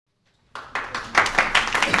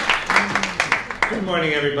Good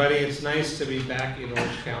morning, everybody. It's nice to be back in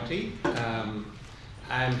Orange County. I'm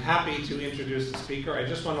happy to introduce the speaker. I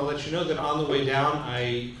just want to let you know that on the way down,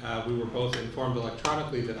 we were both informed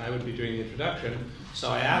electronically that I would be doing the introduction. So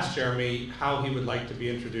I asked Jeremy how he would like to be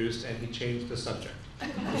introduced, and he changed the subject,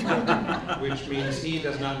 which means he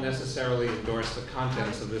does not necessarily endorse the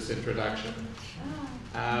contents of this introduction.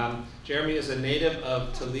 Jeremy is a native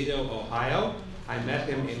of Toledo, Ohio. I met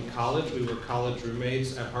him in college. We were college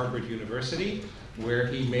roommates at Harvard University, where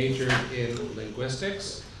he majored in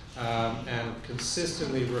linguistics and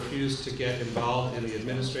consistently refused to get involved in the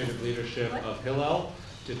administrative leadership of Hillel,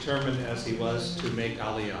 determined as he was to make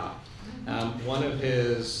Aliyah. One of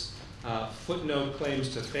his footnote claims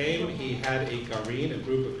to fame, he had a garin, a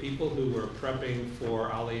group of people who were prepping for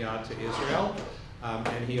Aliyah to Israel,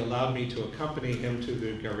 and he allowed me to accompany him to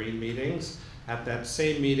the garin meetings. At that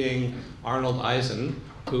same meeting, Arnold Eisen,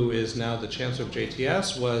 who is now the chancellor of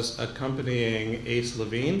JTS, was accompanying Ace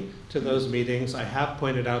Levine to those meetings. I have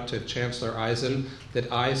pointed out to Chancellor Eisen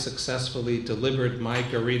that I successfully delivered my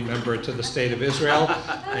garin member to the State of Israel,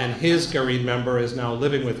 and his garin member is now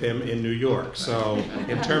living with him in New York. So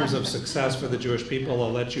in terms of success for the Jewish people,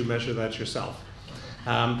 I'll let you measure that yourself.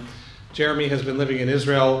 Jeremy has been living in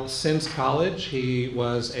Israel since college. He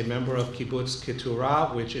was a member of Kibbutz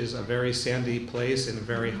Keturah, which is a very sandy place in a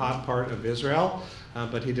very hot part of Israel,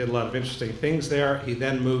 but he did a lot of interesting things there. He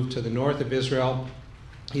then moved to the north of Israel.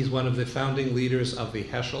 He's one of the founding leaders of the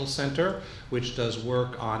Heschel Center, which does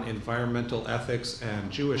work on environmental ethics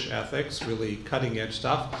and Jewish ethics, really cutting-edge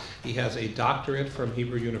stuff. He has a doctorate from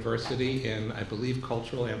Hebrew University in, I believe,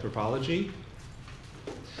 cultural anthropology,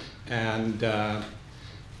 and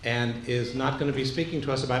is not going to be speaking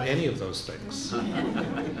to us about any of those things.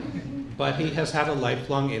 But he has had a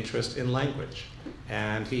lifelong interest in language,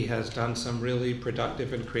 and he has done some really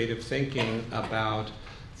productive and creative thinking about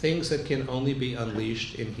things that can only be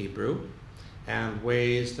unleashed in Hebrew, and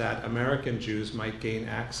ways that American Jews might gain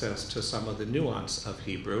access to some of the nuance of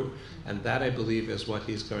Hebrew, and that, I believe, is what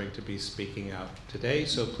he's going to be speaking out today.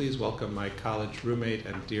 So please welcome my college roommate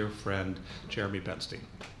and dear friend, Jeremy Benstein.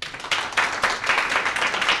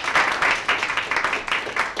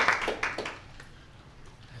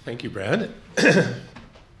 Thank you, Brad. I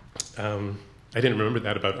didn't remember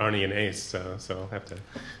that about Arnie and Ace, so I'll have to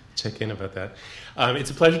check in about that. It's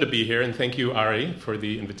a pleasure to be here, and thank you, Ari, for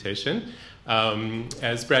the invitation.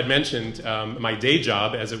 As Brad mentioned, my day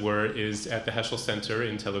job, as it were, is at the Heschel Center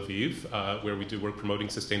in Tel Aviv, where we do work promoting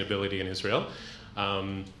sustainability in Israel.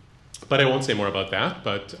 But I won't say more about that,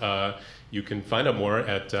 but you can find out more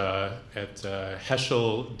at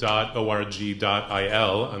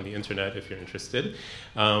heschel.org.il on the internet if you're interested.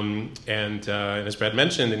 And as Brad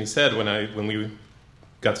mentioned, and he said, when we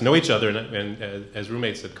got to know each other and as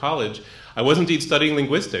roommates at college, I was indeed studying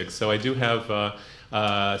linguistics, so I do have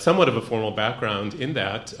somewhat of a formal background in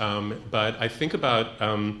that. But I think about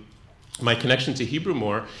my connection to Hebrew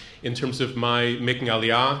more in terms of my making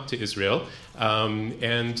Aliyah to Israel,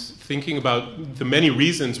 and thinking about the many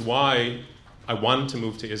reasons why I wanted to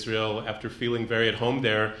move to Israel after feeling very at home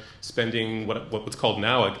there, spending what's called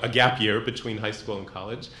now a gap year between high school and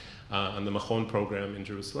college on the Machon program in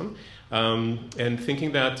Jerusalem, and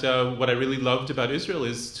thinking that what I really loved about Israel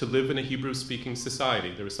is to live in a Hebrew-speaking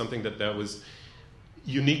society. There was something that was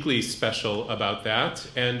uniquely special about that,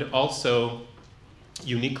 and also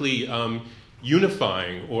uniquely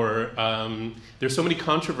unifying, or there's so many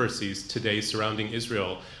controversies today surrounding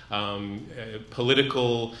Israel,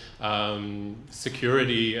 political,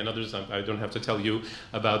 security, and others. I don't have to tell you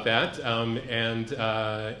about that. And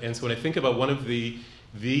so when I think about one of the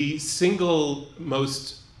single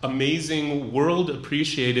most amazing,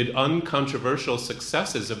 world-appreciated, uncontroversial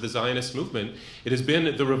successes of the Zionist movement, it has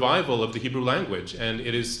been the revival of the Hebrew language, and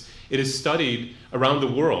it is studied around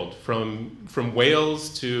the world, from Wales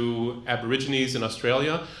to Aborigines in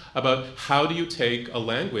Australia, about how do you take a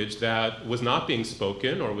language that was not being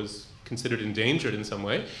spoken or was considered endangered in some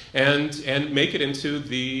way, and make it into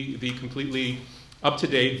the completely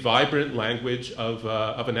up-to-date, vibrant language of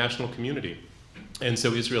a national community. And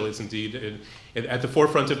so Israel is indeed at the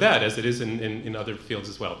forefront of that, as it is in other fields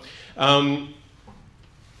as well. And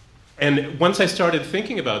once I started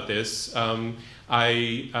thinking about this, I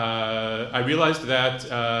realized that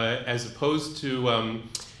as opposed to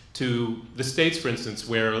the States, for instance,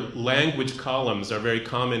 where language columns are very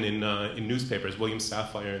common in newspapers, William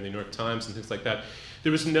Safire in the New York Times and things like that,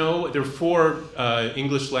 there were 4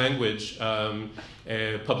 English language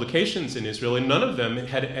publications in Israel, and none of them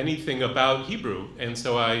had anything about Hebrew. And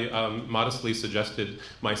so I modestly suggested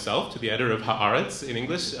myself to the editor of Haaretz in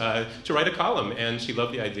English to write a column, and she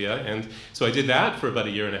loved the idea. And so I did that for about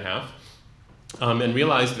a year and a half. and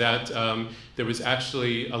realized that there was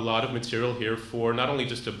actually a lot of material here for not only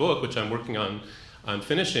just a book, which I'm working on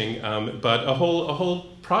finishing, but a whole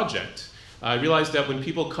project. I realized that when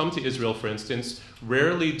people come to Israel, for instance,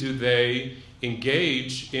 rarely do they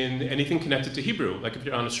engage in anything connected to Hebrew. Like if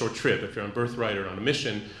you're on a short trip, if you're on birthright or on a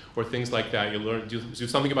mission or things like that, you learn do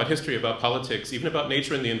something about history, about politics, even about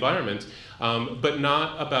nature and the environment, but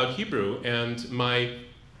not about Hebrew. And my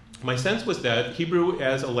sense was that Hebrew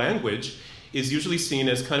as a language is usually seen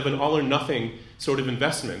as kind of an all or nothing sort of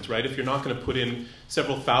investment, right? If you're not going to put in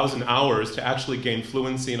several thousand hours to actually gain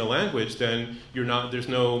fluency in a language, then you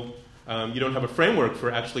don't have a framework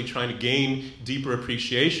for actually trying to gain deeper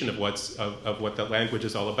appreciation of what that language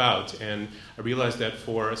is all about. And I realized that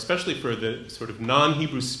especially for the sort of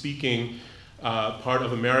non-Hebrew speaking part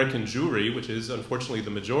of American Jewry, which is unfortunately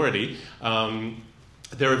the majority,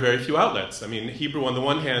 there are very few outlets. I mean, Hebrew on the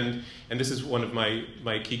one hand, and this is one of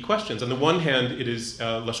my key questions, on the one hand it is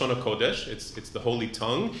Lashon HaKodesh, it's the holy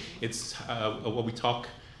tongue, it's what we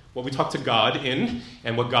talk to God in,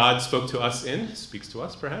 and what God spoke to us in, speaks to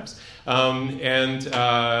us perhaps. And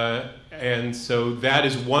so that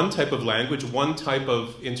is one type of language, one type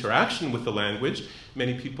of interaction with the language.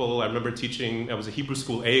 Many people, I remember teaching, I was a Hebrew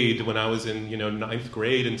school aide when I was in 9th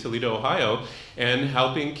grade in Toledo, Ohio, and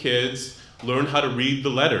helping kids learn how to read the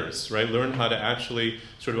letters, right? Learn how to actually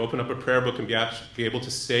sort of open up a prayer book and be able to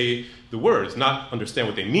say the words, not understand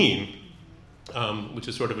what they mean, which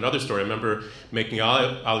is sort of another story. I remember making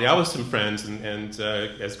Aliyah with some friends, and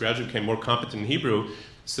as graduate became more competent in Hebrew,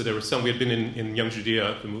 so there were some, we had been in Young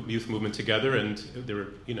Judea, the youth movement together, and there were,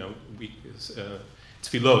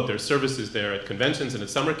 tefillot, there are services there at conventions and at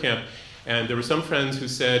summer camp, and there were some friends who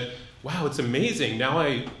said, wow, it's amazing, now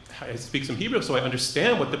I speak some Hebrew, so I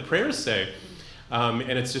understand what the prayers say, and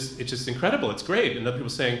it's just incredible, it's great. And other people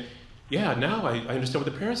saying, yeah, now I understand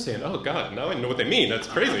what the prayers say, and oh God, now I know what they mean, that's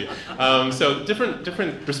crazy. So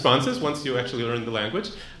different responses once you actually learn the language.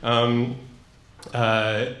 So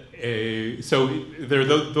there are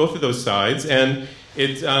both of those sides, and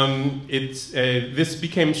this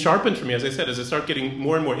became sharpened for me, as I said, as I start getting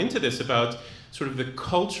more and more into this about sort of the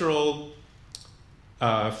cultural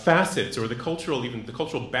facets or the cultural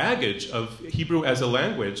baggage of Hebrew as a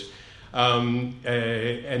language, and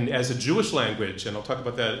as a Jewish language, and I'll talk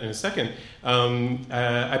about that in a second.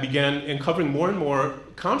 I began uncovering more and more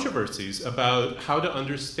controversies about how to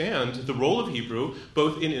understand the role of Hebrew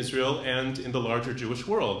both in Israel and in the larger Jewish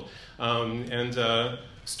world. And a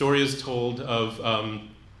story is told of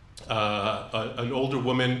an older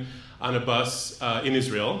woman on a bus in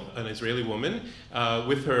Israel, an Israeli woman,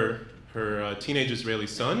 with her teenage Israeli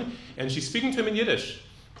son, and she's speaking to him in Yiddish.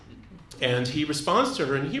 And he responds to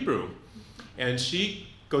her in Hebrew. And she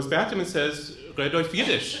goes back to him and says, Redoif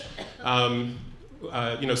Yiddish.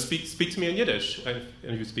 Speak to me in Yiddish. And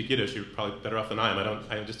if you speak Yiddish, you're probably better off than I am.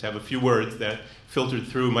 I just have a few words that filtered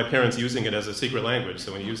through my parents using it as a secret language.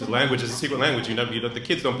 So when you use the language as a secret language, the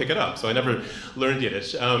kids don't pick it up. So I never learned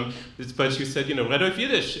Yiddish. But she said, Redoif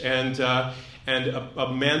Yiddish. And a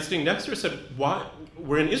man sitting next to her said, why?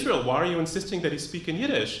 We're in Israel, why are you insisting that he speak in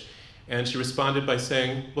Yiddish? And she responded by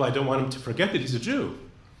saying, well, I don't want him to forget that he's a Jew.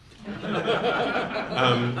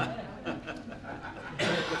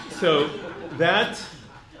 So that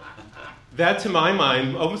to my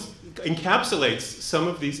mind almost encapsulates some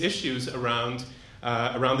of these issues around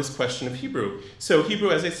this question of Hebrew. So Hebrew,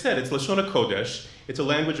 as I said, it's Lashon HaKodesh. It's a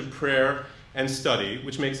language of prayer and study,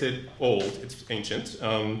 which makes it old. It's ancient,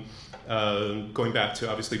 going back to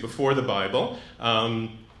obviously before the Bible.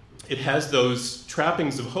 It has those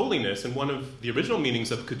trappings of holiness, and one of the original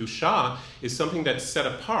meanings of Kedusha is something that's set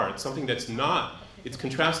apart, something that's not, it's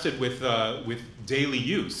contrasted with daily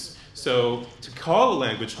use. So to call a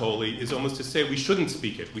language holy is almost to say we shouldn't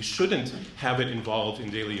speak it, we shouldn't have it involved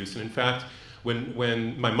in daily use. And in fact,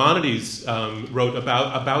 when Maimonides wrote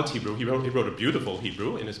about Hebrew, he wrote a beautiful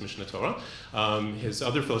Hebrew in his Mishnah Torah. His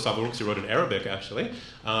other philosophical works he wrote in Arabic, actually.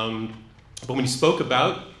 But when he spoke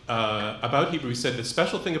about Hebrew, he said the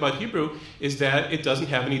special thing about Hebrew is that it doesn't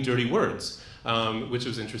have any dirty words, which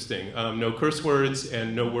was interesting. No curse words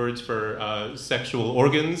and no words for sexual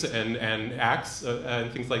organs and acts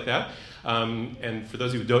and things like that. And for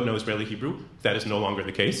those of you who don't know Israeli Hebrew, that is no longer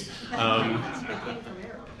the case.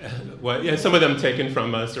 Well, yeah, some of them taken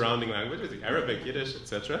from surrounding languages, like Arabic, Yiddish,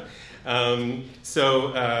 etc. And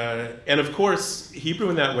of course, Hebrew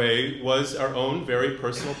in that way was our own very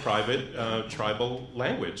personal, private, tribal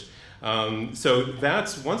language. So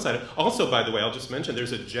that's one side. Also, by the way, I'll just mention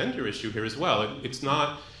there's a gender issue here as well.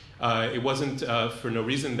 It wasn't for no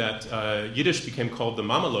reason that Yiddish became called the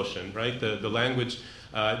Mama Loshen, right? The language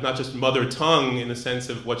not just mother tongue in the sense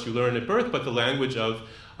of what you learn at birth, but the language of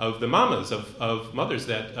the mamas, of mothers,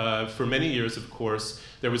 that for many years, of course,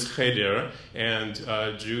 there was cheder, and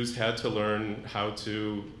Jews had to learn how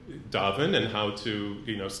to daven and how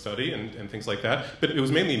to study and things like that. But it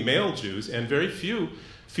was mainly male Jews, and very few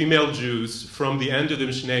female Jews from the end of the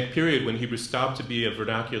Mishnaic period, when Hebrew stopped to be a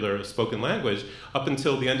vernacular spoken language, up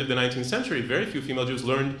until the end of the 19th century, very few female Jews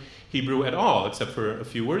learned Hebrew at all, except for a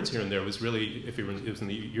few words here and there. It was really, it was in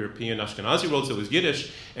the European Ashkenazi world, so it was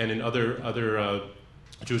Yiddish, and in other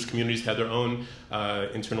Jewish communities had their own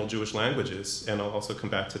internal Jewish languages, and I'll also come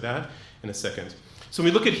back to that in a second. So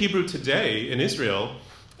when we look at Hebrew today in Israel,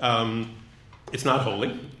 it's not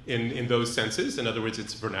holy in those senses. In other words,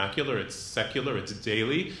 it's vernacular, it's secular, it's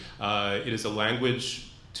daily. It is a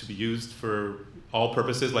language to be used for all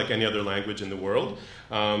purposes like any other language in the world.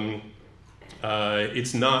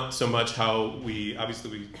 It's not so much how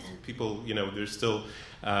people, they're still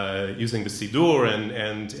using the Siddur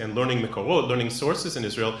and learning Mekorot, learning sources in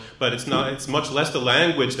Israel, but it's much less the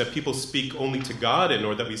language that people speak only to God in,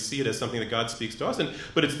 or that we see it as something that God speaks to us in,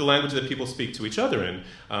 but it's the language that people speak to each other in.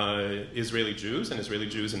 Israeli Jews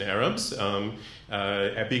and Arabs,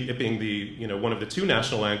 it being the one of the two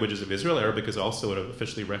national languages of Israel. Arabic is also an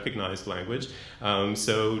officially recognized language.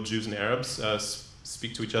 So Jews and Arabs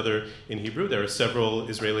speak to each other in Hebrew. There are several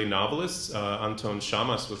Israeli novelists. Anton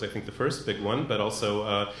Shamas was, I think, the first big one, but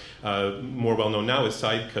also more well known now is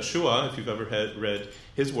Said Kashua, if you've ever read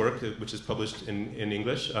his work, which is published in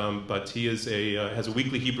English. But he has a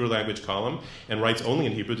weekly Hebrew language column and writes only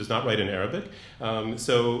in Hebrew, does not write in Arabic.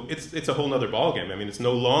 So it's a whole other ballgame. I mean, it's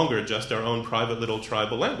no longer just our own private little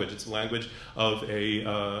tribal language. It's a language of a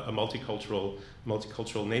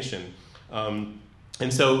multicultural nation.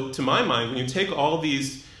 And so, to my mind, when you take all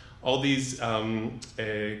these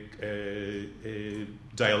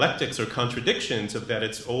dialectics or contradictions of that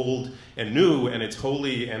it's old and new, and it's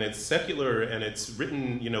holy and it's secular, and it's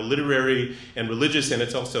written, literary and religious, and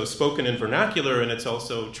it's also spoken in vernacular, and it's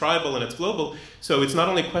also tribal and it's global. So it's not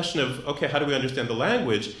only a question of, okay, how do we understand the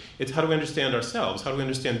language? It's how do we understand ourselves? How do we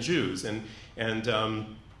understand Jews? And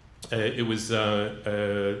it was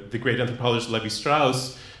the great anthropologist Levi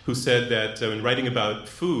Strauss who said that in writing about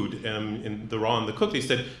food in The Raw and the Cooked, he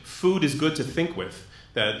said, food is good to think with.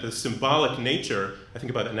 That the symbolic nature, I think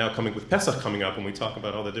about it now coming with Pesach coming up when we talk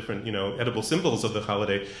about all the different, edible symbols of the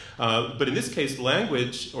holiday. But in this case,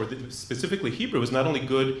 language, or specifically Hebrew, is not only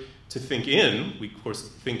good to think in. We, of course,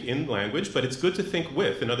 think in language, but it's good to think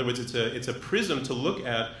with. In other words, it's a prism to look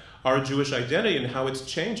at our Jewish identity and how it's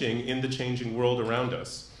changing in the changing world around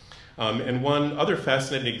us. And one other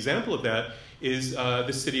fascinating example of that is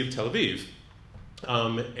the city of Tel Aviv.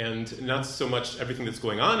 And not so much everything that's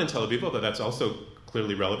going on in Tel Aviv, although that's also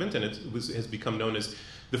clearly relevant, and has become known as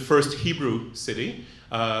the first Hebrew city,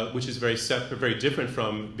 which is very different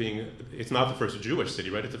from being, it's not the first Jewish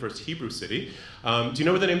city, right? It's the first Hebrew city. Do you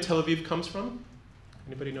know where the name Tel Aviv comes from?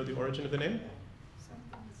 Anybody know the origin of the name?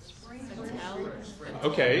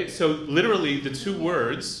 Okay, so literally the two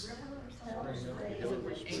words...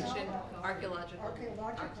 Ancient archaeological.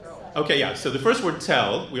 Okay, yeah, so the first word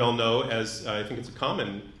tel, we all know as, I think it's a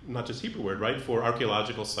common, not just Hebrew word, right, for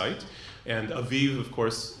archaeological site. And aviv, of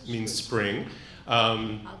course, means spring.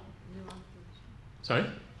 Sorry?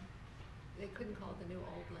 They couldn't call it the New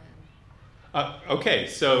Old Land. Okay,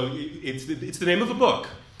 so it's the name of a book.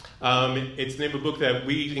 It's the name of a book that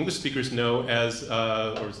we English speakers know as,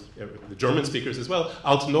 or the German speakers as well,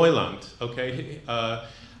 Alt Neuland, okay?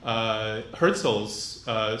 Herzl's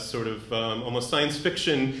sort of almost science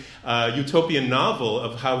fiction utopian novel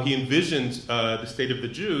of how he envisioned the state of the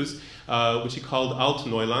Jews, which he called Alt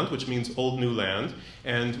Neuland, which means Old New Land.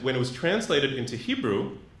 And when it was translated into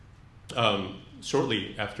Hebrew,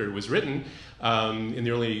 shortly after it was written, in the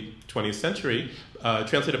early 20th century,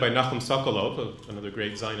 translated by Nachum Sokolov, another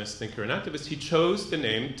great Zionist thinker and activist, he chose the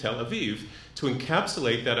name Tel Aviv to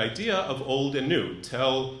encapsulate that idea of old and new.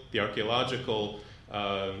 Tel, the archaeological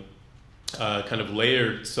kind of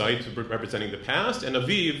layered site representing the past, and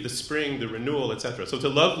Aviv, the spring, the renewal, etc. So it's a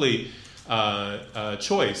lovely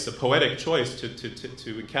choice, a poetic choice to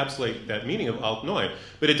encapsulate that meaning of Alt Neu.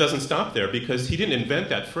 But it doesn't stop there, because he didn't invent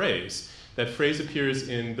that phrase. That phrase appears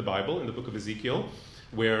in the Bible, in the book of Ezekiel,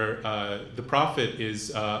 where the prophet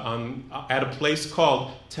is at a place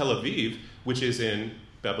called Tel Aviv, which is in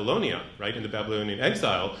Babylonia, right, in the Babylonian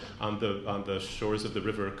exile on the shores of the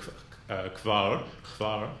river Kvar,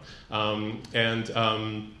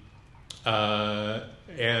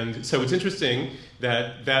 And so it's interesting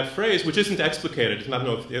that that phrase, which isn't explicated, I don't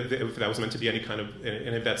know if that was meant to be any kind of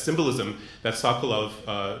any of that symbolism that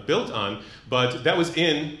Sokolov built on, but that was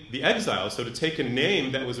in the exile. So to take a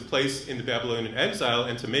name that was a place in the Babylonian exile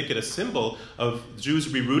and to make it a symbol of Jews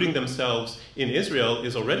rerouting themselves in Israel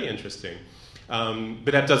is already interesting.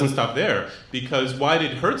 But that doesn't stop there, because why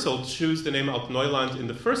did Herzl choose the name Alt-Neuland in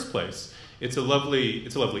the first place? It's a lovely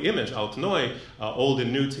image, Alt-Neu, old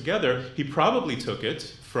and new together. He probably took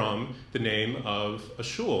it from the name of a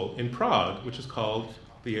shul in Prague, which is called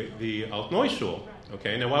the Alt-Neu shul.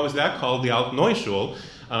 Okay, now why was that called the Alt-Neu shul?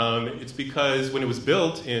 It's because when it was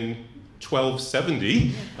built in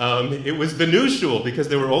 1270, it was the new shul, because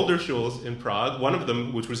there were older shuls in Prague. One of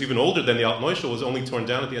them, which was even older than the Alt-Neu shul, was only torn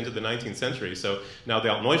down at the end of the 19th century. So now the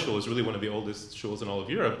Alt-Neu shul is really one of the oldest shuls in all of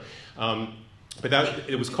Europe. But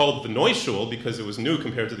it was called the Neu shul because it was new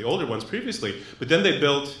compared to the older ones previously. But then they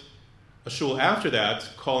built a shul after that,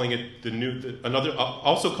 calling it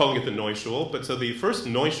also calling it the Neu shul. But so the first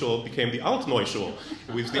Neu shul became the Alt-Neu shul.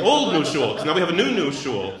 It was the old new shul. So now we have a new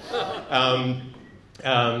shul.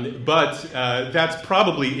 But that's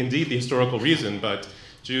probably indeed the historical reason, but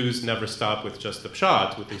Jews never stop with just the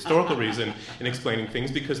pshat, with the historical reason in explaining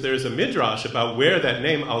things, because there's a midrash about where that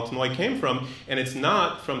name Alt-Neu came from, and it's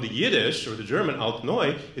not from the Yiddish or the German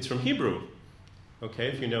Alt-Neu, it's from Hebrew. Okay,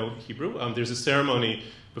 if you know Hebrew, there's a ceremony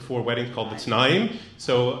before weddings called the T'naim.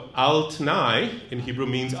 So Al-T'nai in Hebrew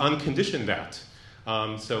means unconditioned that.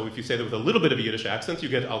 So if you say that with a little bit of a Yiddish accent, you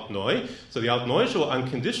get Alt-Neu. So the Alt-Neu shul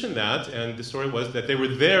unconditioned that, and the story was that they were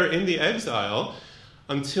there in the exile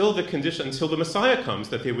until the Messiah comes,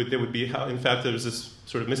 that they would be. In fact, there was this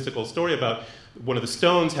sort of mystical story about one of the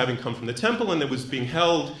stones having come from the temple, and it was being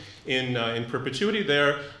held in perpetuity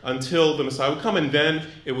there until the Messiah would come, and then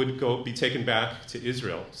it would be taken back to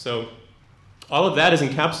Israel. So all of that is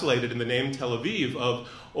encapsulated in the name Tel Aviv of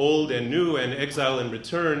old and new and exile and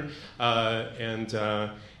return, and I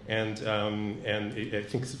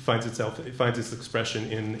think it finds its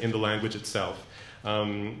expression in the language itself.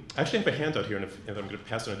 I actually have a handout here, and I'm going to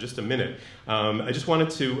pass it on in just a minute. I just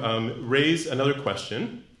wanted to raise another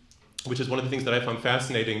question, which is one of the things that I found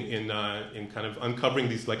fascinating in kind of uncovering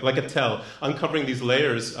these, like a tell, uncovering these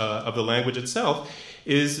layers of the language itself,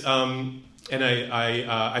 is, and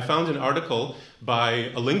I found an article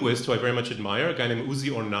by a linguist who I very much admire, a guy named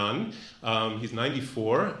Uzi Ornan. He's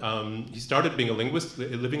 94. He started being a linguist,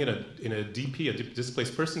 living in a DP, a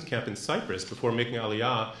displaced persons camp in Cyprus, before making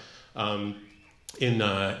Aliyah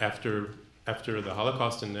after the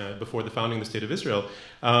Holocaust and before the founding of the State of Israel.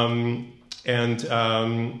 And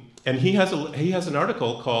he has an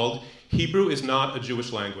article called "Hebrew is not a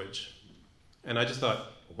Jewish language," and I just thought,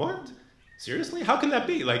 what? Seriously? How can that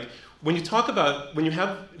be? Like, when you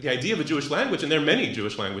have the idea of a Jewish language, and there are many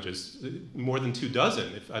Jewish languages, more than 24.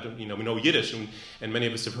 We know Yiddish, and many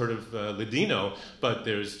of us have heard of Ladino, but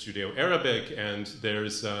there's Judeo-Arabic, and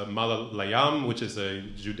there's Malayalam, which is a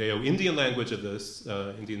Judeo-Indian language of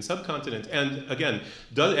the Indian subcontinent. And again,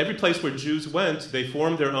 every place where Jews went, they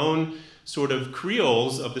formed their own sort of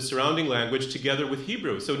creoles of the surrounding language together with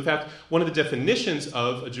Hebrew. So in fact, one of the definitions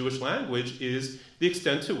of a Jewish language is the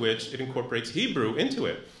extent to which it incorporates Hebrew into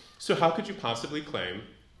it. So how could you possibly claim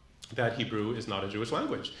that Hebrew is not a Jewish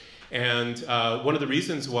language? And one of the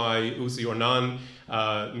reasons why Uzi Ornan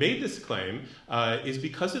made this claim is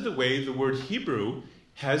because of the way the word Hebrew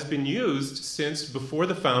has been used since before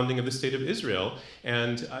the founding of the State of Israel.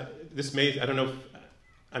 And I don't know,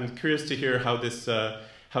 I'm curious to hear how this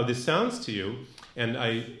sounds to you. And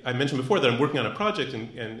I mentioned before that I'm working on a project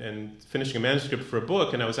and finishing a manuscript for a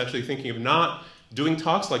book, and I was actually thinking of not doing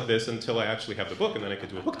talks like this until I actually have the book, and then I could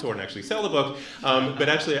do a book tour and actually sell the book. But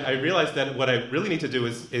actually, I realized that what I really need to do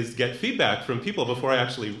is get feedback from people before I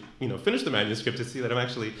actually, finish the manuscript, to see that I'm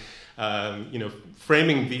actually,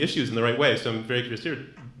 framing the issues in the right way. So I'm very curious to hear,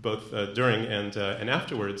 both during and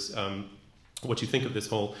afterwards, what you think of this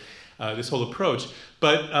whole approach.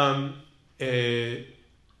 But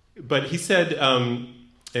he said.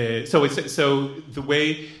 So the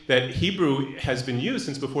way that Hebrew has been used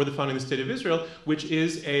since before the founding of the State of Israel, which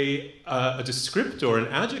is a descriptor, an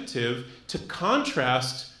adjective, to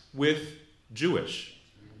contrast with Jewish,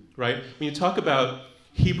 right? When you talk about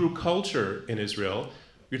Hebrew culture in Israel,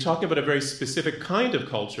 you're talking about a very specific kind of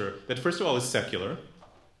culture that, first of all, is secular,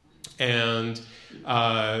 and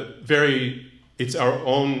it's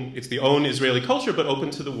the own Israeli culture, but open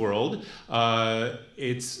to the world.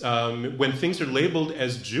 It's when things are labeled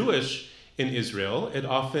as Jewish in Israel, it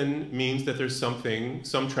often means that there's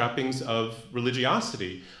some trappings of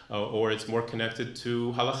religiosity, or it's more connected to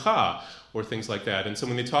halacha, or things like that. And so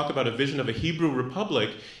when they talk about a vision of a Hebrew republic,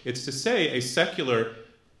 it's to say a secular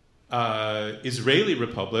Israeli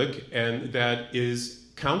republic, and that is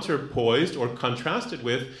counterpoised or contrasted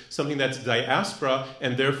with something that's diaspora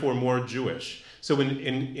and therefore more Jewish. So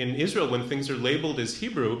in Israel, when things are labeled as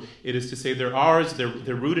Hebrew, it is to say they're ours,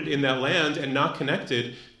 they're rooted in that land and not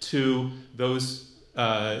connected to those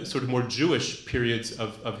sort of more Jewish periods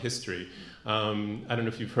of history. I don't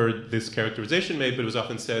know if you've heard this characterization made, but it was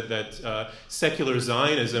often said that secular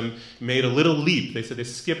Zionism made a little leap. They said they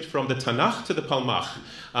skipped from the Tanakh to the Palmach,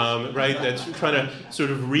 right? That's trying to sort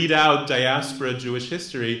of read out diaspora Jewish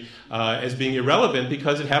history as being irrelevant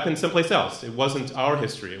because it happened someplace else. It wasn't our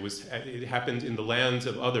history. It happened in the lands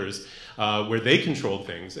of others where they controlled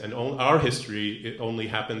things, and our history, it only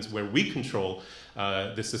happens where we control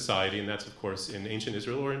this society, and that's, of course, in ancient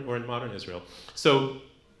Israel or in modern Israel.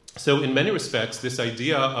 So in many respects, this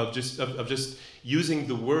idea of just using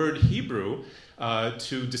the word Hebrew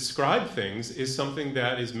to describe things is something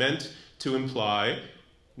that is meant to imply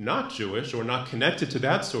not Jewish or not connected to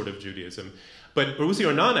that sort of Judaism. But Uzi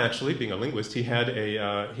Ornan, actually, being a linguist, he had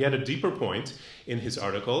a deeper point in his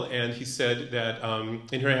article, and he said that,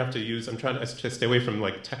 and here I have to use, I'm trying to stay away from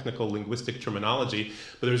like technical linguistic terminology,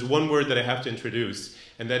 but there's one word that I have to introduce,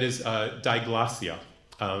 and that is diglossia.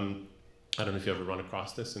 I don't know if you ever run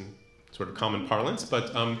across this in sort of common parlance,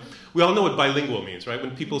 but we all know what bilingual means, right?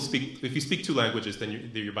 When people speak, if you speak two languages,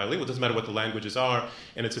 then you're bilingual. It doesn't matter what the languages are,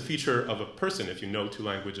 and it's a feature of a person if you know two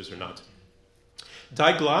languages or not.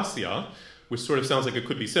 Diglossia, which sort of sounds like it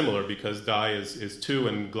could be similar because di is two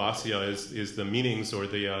and glossia is the meanings or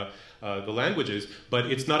the languages, but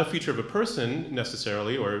it's not a feature of a person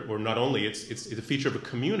necessarily, or not only, it's a feature of a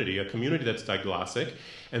community that's diglossic.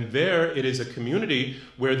 And there it is a community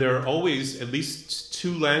where there are always at least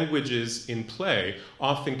two languages in play,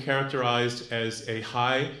 often characterized as a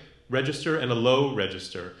high register and a low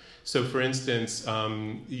register. So for instance,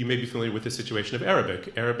 you may be familiar with the situation of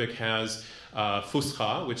Arabic. Arabic has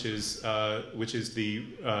Fusha, which is the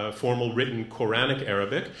formal written Quranic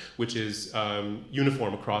Arabic, which is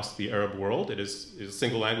uniform across the Arab world. It is a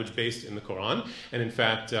single language based in the Quran, and in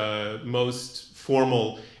fact, most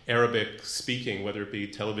formal Arabic speaking, whether it be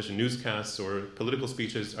television newscasts or political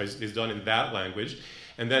speeches, is done in that language.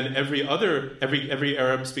 And then every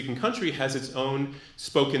Arab-speaking country has its own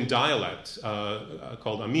spoken dialect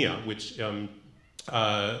called Amiya,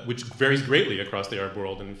 which varies greatly across the Arab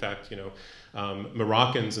world. And in fact,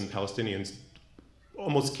 Moroccans and Palestinians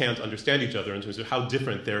almost can't understand each other in terms of how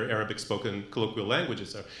different their Arabic-spoken colloquial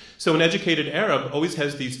languages are. So an educated Arab always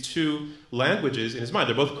has these two languages in his mind.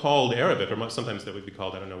 They're both called Arabic, or sometimes they would be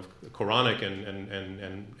called, I don't know, Quranic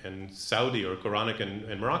and Saudi, or Quranic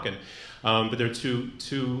and Moroccan. But there are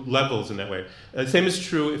two levels in that way. The same is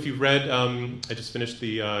true if you've read, I just finished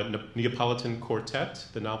the Neapolitan Quartet,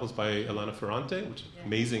 the novels by Elena Ferrante, which is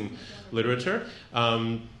amazing literature.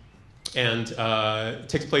 And it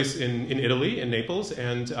takes place in Italy, in Naples,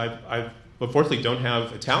 and I unfortunately don't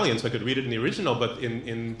have Italian, so I could read it in the original, but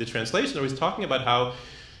in the translation, I was talking about how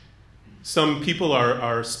some people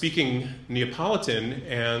are speaking Neapolitan,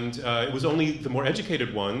 and it was only the more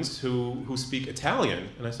educated ones who speak Italian.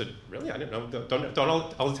 And I said, really? I didn't know. Don't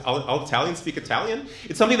all Italians speak Italian?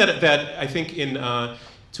 It's something that I think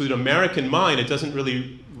to an American mind, it doesn't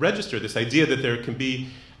really register, this idea that there can be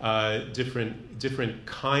different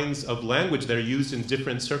kinds of language that are used in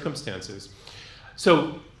different circumstances.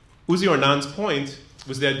 So Uzi Ornan's point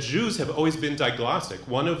was that Jews have always been diglossic.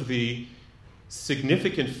 One of the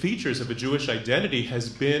significant features of a Jewish identity has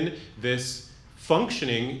been this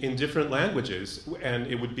functioning in different languages. And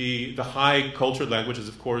it would be the high cultured languages,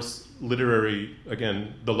 of course, literary,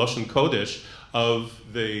 again, the Lashon Kodesh of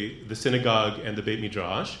the synagogue and the Beit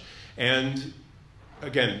Midrash. And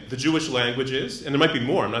again, the Jewish languages, and there might be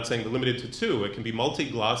more, I'm not saying they're limited to two. It can be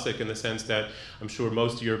multiglossic in the sense that I'm sure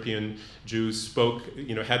most European Jews spoke,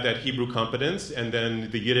 had that Hebrew competence, and then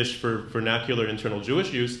the Yiddish for vernacular internal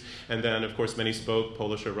Jewish use, and then, of course, many spoke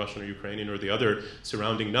Polish or Russian or Ukrainian or the other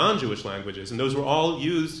surrounding non-Jewish languages. And those were all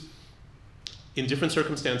used in different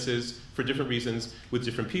circumstances, for different reasons, with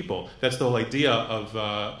different people. That's the whole idea of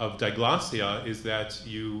diglossia, is that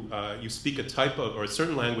you speak a type of, or a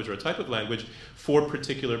certain language or a type of language for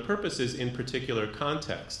particular purposes in particular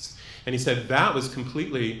contexts. And he said that was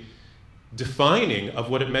completely defining of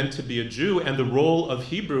what it meant to be a Jew and the role of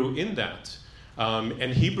Hebrew in that.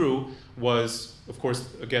 And Hebrew was, of course,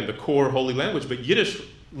 again, the core holy language, but Yiddish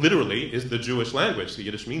literally is the Jewish language. So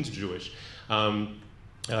Yiddish means Jewish.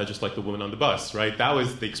 just like the woman on the bus, right? That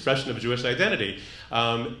was the expression of Jewish identity.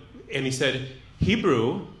 And he said,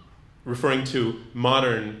 Hebrew, referring to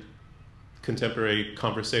modern, contemporary,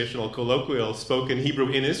 conversational, colloquial, spoken Hebrew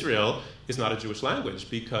in Israel, is not a Jewish language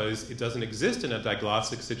because it doesn't exist in a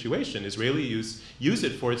diglossic situation. Israelis use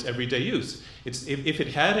it for its everyday use. If it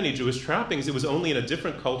had any Jewish trappings, it was only in a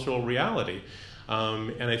different cultural reality.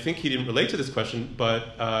 And I think he didn't relate to this question,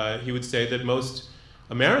 but he would say that most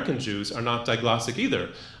American Jews are not diglossic either,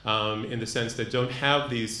 in the sense that don't have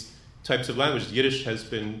these types of languages. Yiddish has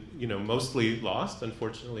been, mostly lost,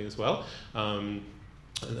 unfortunately, as well.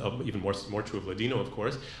 Even more true of Ladino, of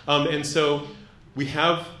course. And so we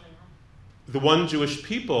have the one Jewish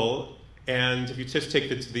people, and if you just take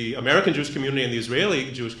the American Jewish community and the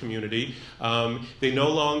Israeli Jewish community, they no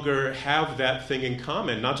longer have that thing in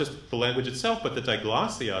common, not just the language itself, but the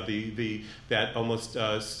diglossia, that almost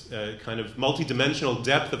kind of multidimensional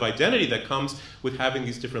depth of identity that comes with having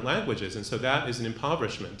these different languages. And so that is an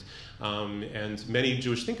impoverishment. And many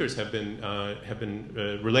Jewish thinkers have been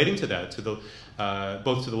relating to that,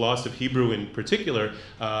 both to the loss of Hebrew in particular,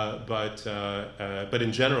 but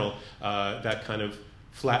in general, that kind of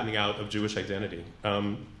flattening out of Jewish identity.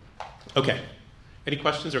 Okay. Any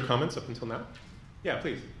questions or comments up until now? Yeah,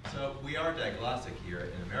 please. So we are diglossic here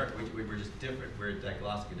in America. We're just different. We're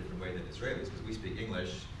diglossic in a different way than Israelis because we speak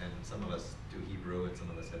English, and some of us do Hebrew, and some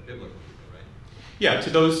of us have biblical Hebrew, right? Yeah, to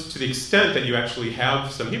the extent that you actually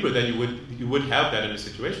have some Hebrew, then you would have that in a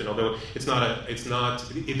situation. Although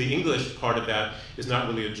the English part of that is not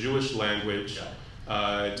really a Jewish language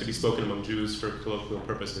to be spoken among Jews for colloquial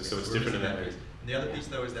purposes. So it's different in that way. And the other piece,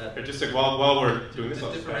 though, is that just like while we're doing this,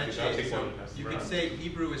 I'll take one. You can say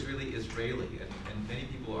Hebrew is really Israeli, and many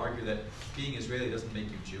people argue that being Israeli doesn't make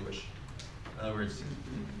you Jewish. In other words,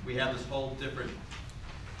 we have this whole different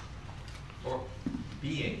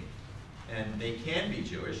being, and they can be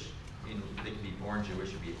Jewish. I mean, they can be born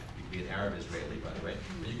Jewish. You could be an Arab Israeli, by the way.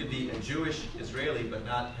 You could be a Jewish Israeli, but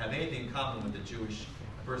not have anything in common with the Jewish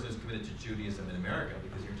person who's committed to Judaism in America,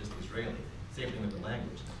 because you're just Israeli. Same thing with the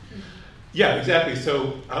language. Yeah, exactly.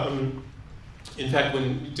 So, in fact,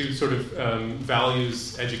 when you do sort of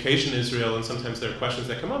values education in Israel, and sometimes there are questions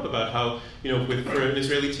that come up about how, for an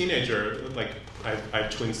Israeli teenager, like I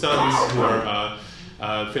have twin sons who are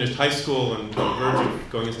finished high school and on the verge of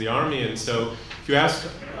going into the army, and so if you ask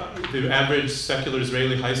the average secular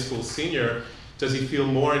Israeli high school senior, does he feel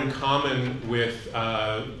more in common with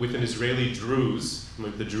an Israeli Druze,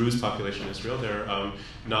 the Druze population in Israel? They're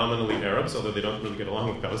nominally Arabs, although they don't really get along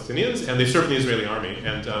with Palestinians, and they serve in the Israeli army.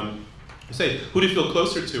 And say, who do you feel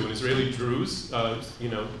closer to, an Israeli Druze,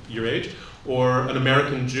 your age, or an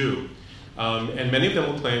American Jew? And many of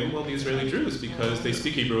them will claim, well, the Israeli Druze, because they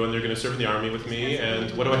speak Hebrew and they're going to serve in the army with me, and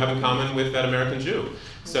what do I have in common with that American Jew?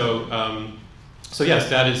 So yes,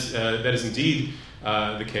 that is indeed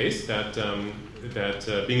the case, that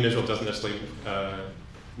being in Israel doesn't necessarily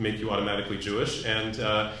make you automatically Jewish. And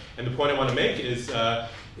the point I want to make is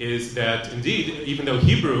that indeed, even though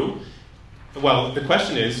Hebrew, well, the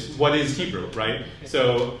question is, what is Hebrew, right?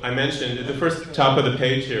 So I mentioned at the first top of the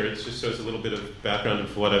page here, it just shows a little bit of background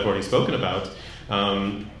of what I've already spoken about.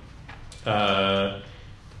 And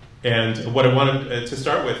what I wanted to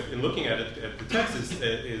start with in looking at the text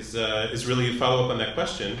is really follow up on that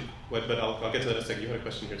question. But I'll get to that in a second. You had a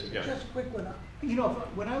question here too. Yeah. Just a quick one.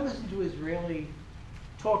 When I listen to Israeli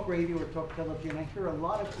talk radio or talk television, I hear a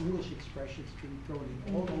lot of English expressions being thrown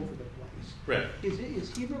in all over the place. Right.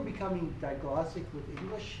 Is Hebrew becoming diglossic with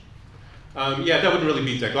English? Yeah, that wouldn't really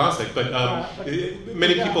be diglossic, but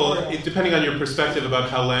many people, depending on your perspective about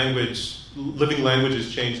how living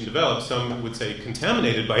languages change and develop, some would say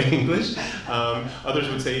contaminated by English, others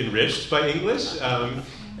would say enriched by English,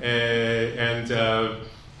 and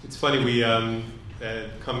it's funny, we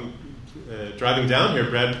come driving down here,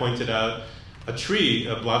 Brad pointed out a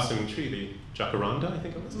blossoming tree, the jacaranda, I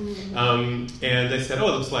think it was. And they said, it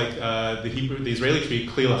looks like the Israeli tree,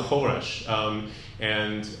 Klila Chorash.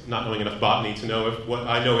 And not knowing enough botany to know if what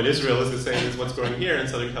I know in Israel is the same as what's growing here in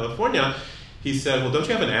Southern California, he said, well, don't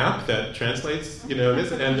you have an app that translates,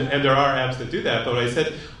 this? And there are apps that do that. But I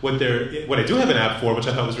said, what I do have an app for, which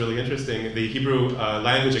I thought was really interesting, the Hebrew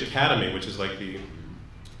Language Academy, which is like the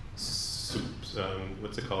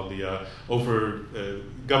what's it called, the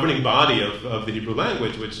governing body of the Hebrew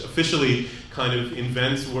language, which officially kind of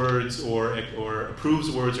invents words or approves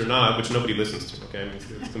words or not, which nobody listens to. Okay, I mean,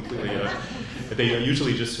 it's completely. They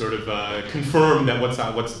usually just sort of confirm that what's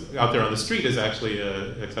out there on the street is actually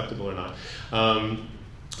acceptable or not.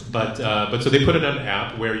 But so they put in an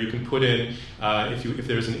app where you can put in if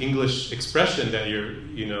there's an English expression that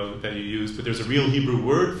that you use, but there's a real Hebrew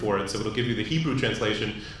word for it, so it'll give you the Hebrew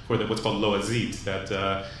translation for what's called loazit,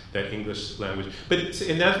 that English language. But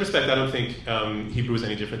in that respect, I don't think Hebrew is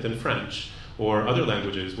any different than French or other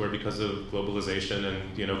languages, where because of globalization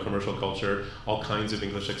and commercial culture, all kinds of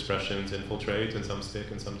English expressions infiltrate, and some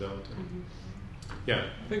stick and some don't. Yeah.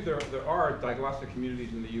 I think there are diglostic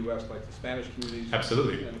communities in the U.S., like the Spanish communities.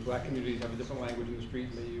 Absolutely. And the black communities have a different language in the street,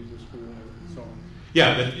 and they use the school and so on.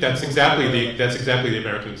 Yeah, that's exactly the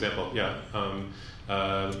American example. Yeah,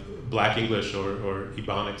 Black English or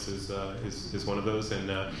Ebonics is one of those,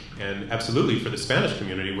 and absolutely for the Spanish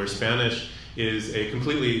community, where Spanish is a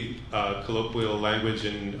completely colloquial language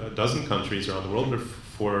in a dozen countries around the world, but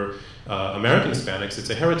for American Hispanics,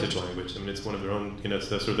 it's a heritage language. I mean, it's one of their own. It's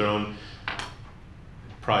sort of their own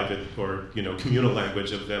private or communal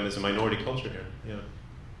language of them as a minority culture here. Yeah.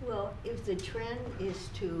 Well, if the trend is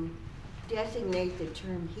to designate the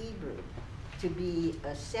term Hebrew to be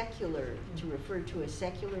to refer to a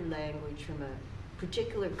secular language from a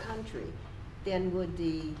particular country, then would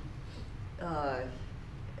the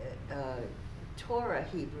Torah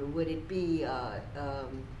Hebrew, would it be a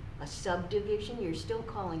subdivision? You're still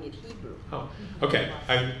calling it Hebrew. Oh, okay.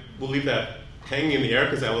 I will leave that hanging in the air,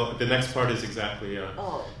 because the next part is exactly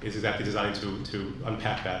designed to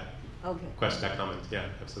unpack that question, that comment. Yeah,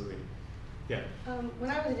 absolutely. Yeah.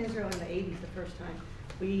 When I was in Israel in the 80s the first time,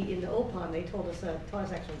 in the Opon, they taught us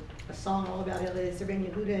actually a song all about Eliezer Ben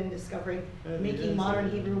Yehuda and discovering, making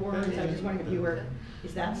modern Hebrew words. I was just wondering if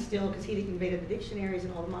is that still, because he invaded the dictionaries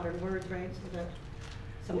and all the modern words, right? So is that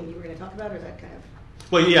something you were going to talk about, or is that kind of?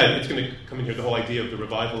 Well, yeah, it's going to come in here, the whole idea of the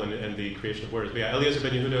revival and the creation of words. But yeah, Eliezer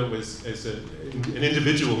Ben Yehuda is an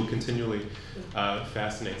individual who continually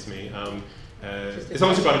fascinates me. As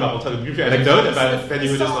long as you brought him up, I'll tell you a brief anecdote about Ben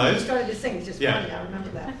Yehuda's life. He started to sing, it's just funny, I remember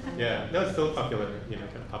that. Yeah, no, it's still a popular, kind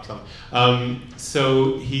of pop song.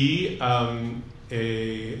 So he,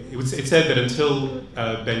 it said that until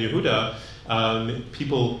Ben Yehuda,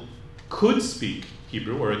 people could speak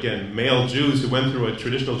Hebrew, or again, male Jews who went through a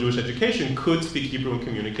traditional Jewish education could speak Hebrew and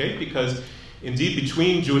communicate, because indeed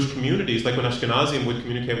between Jewish communities, like when Ashkenazim would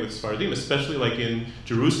communicate with Sephardim, especially like in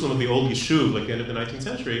Jerusalem of the old Yishuv, like the end of the 19th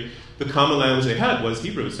century, the common language they had was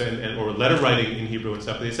Hebrew, or letter writing in Hebrew and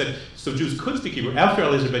stuff. They said, so Jews could speak Hebrew. After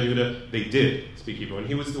Eliezer Ben Yehuda, they did speak Hebrew, and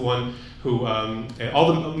he was the one who,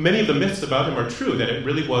 many of the myths about him are true, that it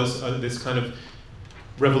really was this kind of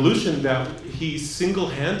revolution that he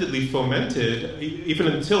single-handedly fomented, even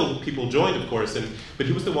until people joined, of course, but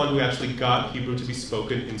he was the one who actually got Hebrew to be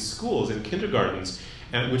spoken in schools, in kindergartens,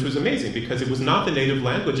 which was amazing, because it was not the native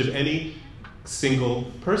language of any single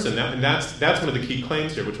person. And that's one of the key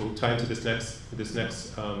claims here, which will tie into this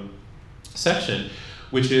next section,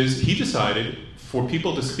 which is he decided for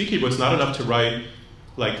people to speak Hebrew, it's not enough to write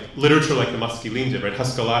like literature like the Maskilim did, right?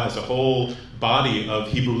 Haskalah has a whole body of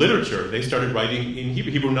Hebrew literature. They started writing in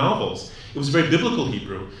Hebrew novels. It was very biblical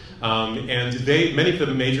Hebrew. And many of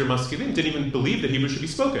the major Maskilim didn't even believe that Hebrew should be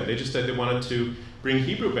spoken. They just said they wanted to bring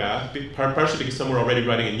Hebrew back, partially because some were already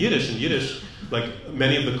writing in Yiddish. And Yiddish, like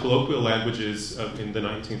many of the colloquial languages in the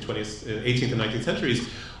 18th and 19th centuries,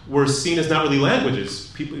 were seen as not really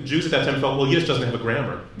languages. Jews at that time felt, well, Yiddish doesn't have a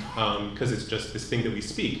grammar, because it's just this thing that we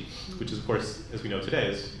speak, which is, of course, as we know today,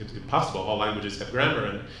 is impossible. All languages have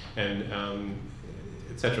grammar and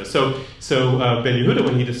etc. So Ben Yehuda,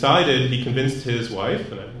 when he decided, he convinced his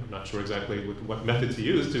wife, and I'm not sure exactly what methods he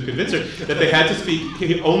used to convince her, that they had to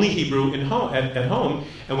speak only Hebrew at home.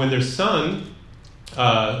 And when their son,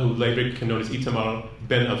 who later became known as Itamar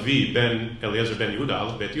ben Avi, Ben Eliezer ben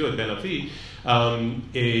Yehuda, Bet Yud ben Avi,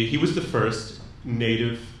 he was the first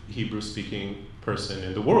native Hebrew-speaking person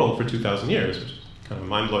in the world for 2,000 years, which is kind of a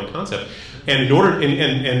mind-blowing concept. And in order,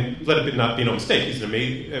 and let it not be no mistake, Eliezer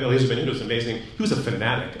ben Yehuda was amazing. He was a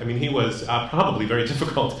fanatic. I mean, he was probably very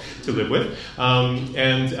difficult to live with,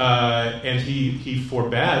 and he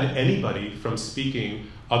forbade anybody from speaking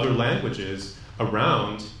other languages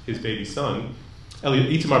around his baby son.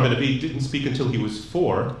 Itamar ben Avi didn't speak until he was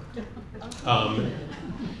 4.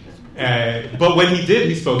 But when he did,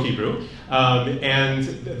 he spoke Hebrew. And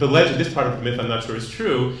the legend, this part of the myth I'm not sure is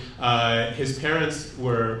true, his parents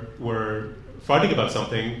were fighting about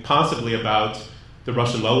something, possibly about the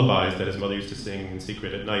Russian lullabies that his mother used to sing in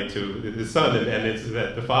secret at night to his son, and it's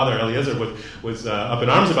that the father, Eliezer, was up in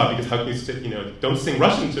arms about, because how can you don't sing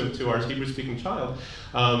Russian to our Hebrew-speaking child.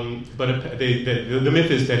 But the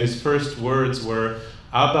myth is that his first words were,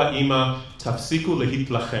 Abba, Ima, tafsiku lehit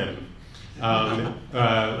lachem.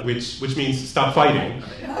 which means stop fighting,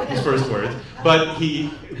 his first words. But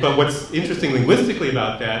what's interesting linguistically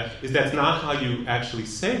about that is that's not how you actually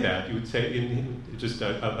say that. You would say, in just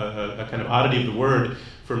a kind of oddity of the word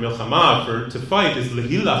for milchama, to fight, is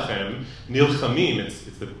lehilachem, nilchamim. It's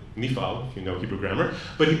the nifal, if you know Hebrew grammar.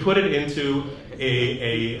 But he put it into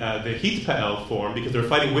the hitpa'el form because they're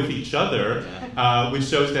fighting with each other, which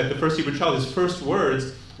shows that the first Hebrew child, his first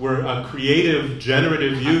words were a creative,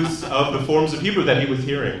 generative use of the forms of Hebrew that he was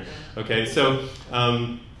hearing. Okay, so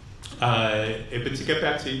but to get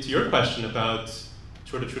back to your question about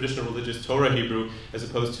sort of traditional religious Torah Hebrew as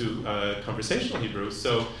opposed to conversational Hebrew,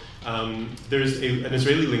 so there's an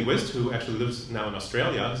Israeli linguist who actually lives now in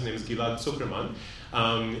Australia. His name is Gilad Zuckerman,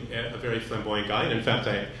 a very flamboyant guy. And in fact,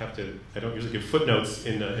 I don't usually give footnotes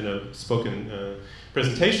in a spoken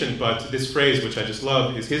presentation, but this phrase, which I just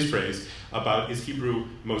love, is his phrase about, is Hebrew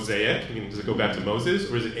Mosaic? I mean, does it go back to Moses,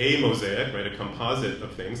 or is it a mosaic, right, a composite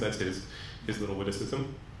of things? That's his little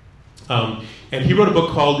witticism. And he wrote a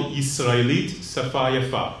book called Yisraelit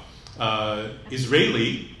Safa Yafa.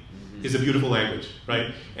 Israeli is a beautiful language,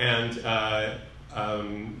 right? And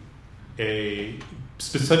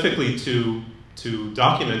specifically to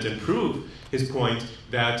document and prove his point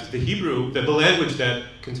that the language that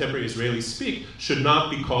contemporary Israelis speak should not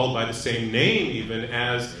be called by the same name even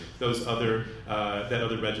as those other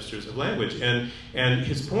registers of language. And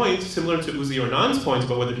his point, similar to Uzi Ornan's point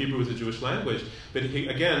about whether Hebrew is a Jewish language, but he,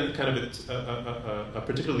 again, kind of a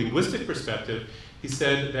particular linguistic perspective, he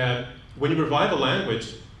said that when you revive a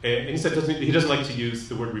language, and he said he doesn't like to use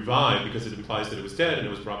the word revive because it implies that it was dead and it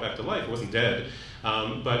was brought back to life. It wasn't dead.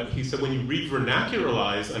 But he said when you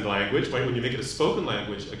re-vernacularize a language, right, when you make it a spoken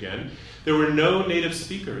language again, there were no native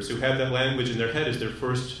speakers who had that language in their head as their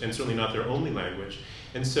first and certainly not their only language.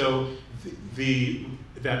 And so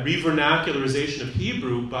that re-vernacularization of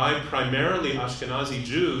Hebrew by primarily Ashkenazi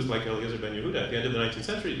Jews like Eliezer ben Yehuda at the end of the 19th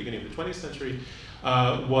century, beginning of the 20th century,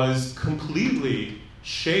 was completely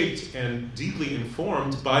shaped and deeply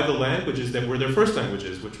informed by the languages that were their first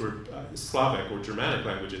languages, which were Slavic or Germanic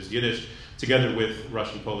languages, Yiddish, together with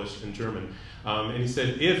Russian, Polish, and German. And he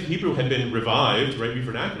said if Hebrew had been revived, right,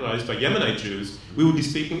 revernacularized by Yemenite Jews, we would be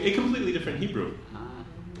speaking a completely different Hebrew.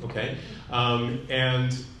 Okay?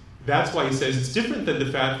 And that's why he says it's different than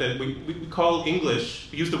the fact that we call English,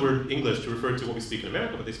 we use the word English to refer to what we speak in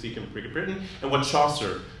America, what they speak in Great Britain, and what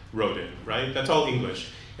Chaucer wrote in, right? That's all English.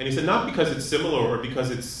 And he said not because it's similar or because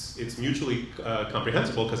it's mutually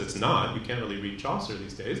comprehensible, because it's not. You can't really read Chaucer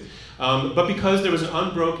these days. But because there was an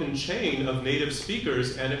unbroken chain of native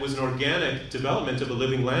speakers and it was an organic development of a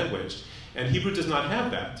living language. And Hebrew does not have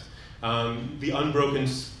that. The unbroken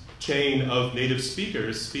chain of native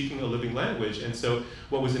speakers speaking a living language. And so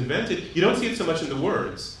what was invented, you don't see it so much in the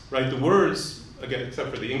words, right? The words, again,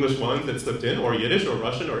 except for the English ones that slipped in, or Yiddish, or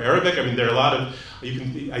Russian, or Arabic. I mean, there are a lot of, you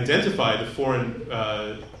can identify the foreign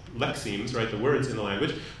lexemes, right, the words in the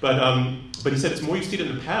language. But he said it's more you see it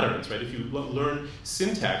in the patterns, right? If you learn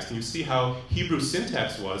syntax and you see how Hebrew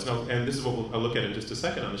syntax was, and this is what I'll look at in just a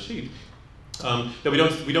second on the sheet, that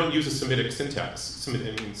we don't use a Semitic syntax,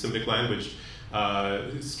 Semitic language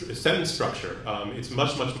sentence structure. It's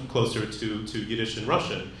much closer to Yiddish and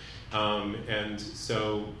Russian, and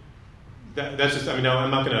so. That's just, I mean, now I'm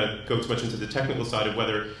not going to go too much into the technical side of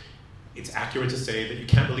whether it's accurate to say that you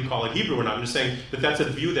can't really call it Hebrew or not. I'm just saying that that's a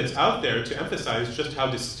view that's out there to emphasize just how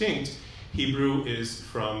distinct Hebrew is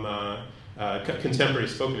from contemporary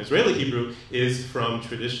spoken Israeli Hebrew is from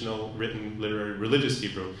traditional written, literary, religious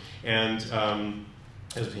Hebrew. And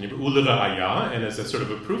as a sort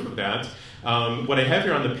of a proof of that, what I have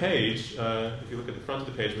here on the page, if you look at the front of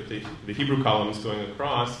the page with the Hebrew columns going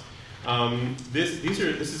across, this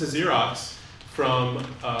is a Xerox from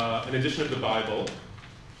an edition of the Bible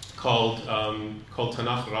called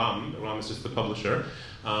Tanakh Ram. Ram is just the publisher,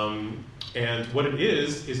 and what it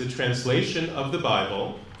is a translation of the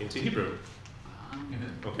Bible into Hebrew.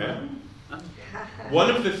 Okay. One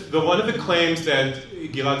of the claims that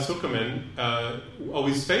Gilad Zuckerman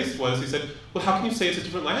always faced was he said, "Well, how can you say it's a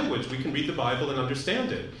different language? We can read the Bible and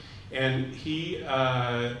understand it." And he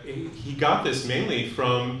got this mainly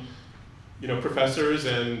from professors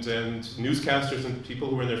and newscasters and people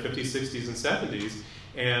who were in their 50s, 60s, and 70s.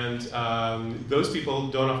 And those people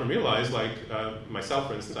don't often realize, like myself,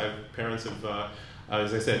 for instance, I have parents of,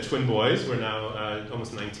 as I said, twin boys who are now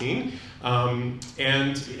almost 19. And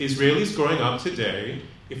Israelis growing up today,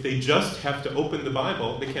 if they just have to open the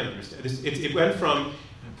Bible, they can't understand. It went from,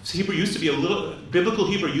 Hebrew used to be biblical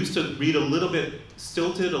Hebrew used to read a little bit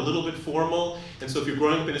stilted, a little bit formal. And so if you're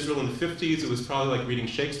growing up in Israel in the 50s, it was probably like reading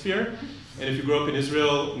Shakespeare. And if you grow up in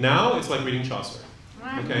Israel now, it's like reading Chaucer.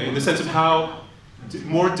 Okay, in the sense of how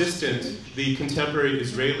more distant the contemporary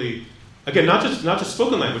Israeli, again, not just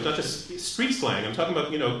spoken language, not just street slang. I'm talking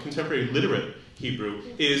about contemporary literate Hebrew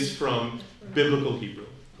is from biblical Hebrew.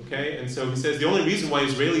 Okay, and so he says the only reason why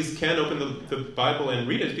Israelis can open the Bible and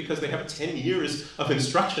read it is because they have 10 years of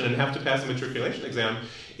instruction and have to pass a matriculation exam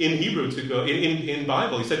in Hebrew to go in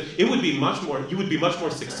Bible. He said you would be much more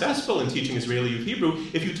successful in teaching Israeli youth Hebrew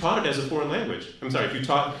if you taught it as a foreign language. If you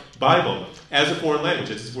taught Bible as a foreign language.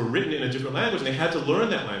 It were written in a different language and they had to learn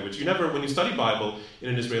that language. When you study Bible in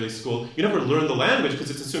an Israeli school, you never learn the language because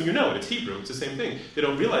it's assumed you know it. It's Hebrew. It's the same thing. They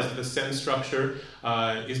don't realize that the sentence structure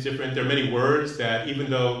is different. There are many words that, even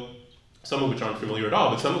though some of which aren't familiar at all,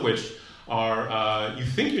 but some of which are, you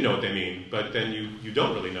think you know what they mean, but then you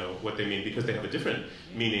don't really know what they mean because they have a different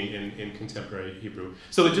meaning in contemporary Hebrew.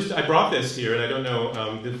 So I brought this here, and I don't know,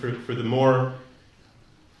 for the more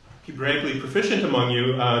Hebraically proficient among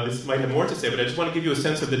you, this might have more to say, but I just want to give you a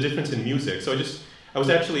sense of the difference in music. So I was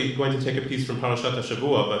actually going to take a piece from Parashat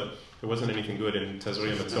HaShavua, but there wasn't anything good in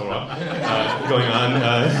Tazria Metzora going on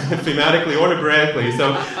thematically or Hebraically,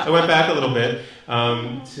 so I went back a little bit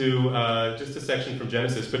to just a section from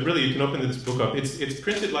Genesis. But really, you can open this book up. It's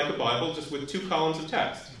printed like a Bible, just with 2 columns of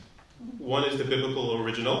text. One is the biblical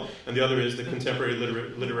original, and the other is the contemporary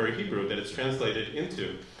literary Hebrew that it's translated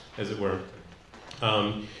into, as it were.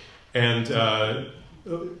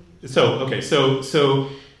 So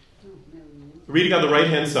reading on the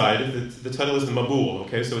right-hand side, the title is the Mabul.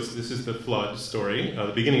 Okay, so this is the flood story,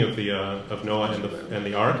 the beginning of Noah and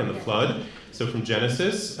the ark and the flood. So from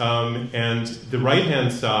Genesis, and the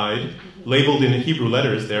right-hand side, labeled in Hebrew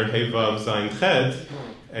letters there, Hey Vav Zayin Chet,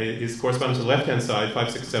 is corresponding to the left-hand side,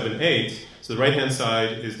 5, 6, 7, 8. So the right-hand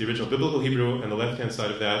side is the original biblical Hebrew, and the left-hand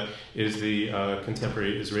side of that is the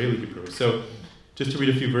contemporary Israeli Hebrew. So just to read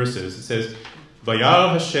a few verses, it says,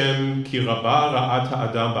 Vayar Hashem ki rabba ra'at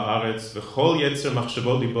ha'adam ba'aretz v'chol yetzer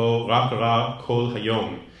machshavot libo rak ra kol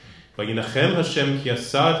hayom. Vayinachem Hashem ki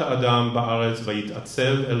asa et ha'adam ba'aretz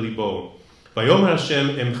vayit'atzev el libo. Vayomer Hashem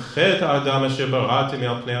emche et ha'adam asher barati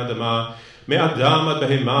me'al pnei adama me'adam ad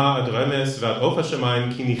behema ad remes v'ad of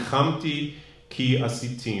hashemayim ki nichamti ki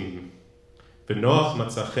asitim. V'noach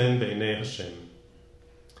matzachen be'enei Hashem.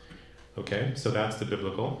 Okay, so that's the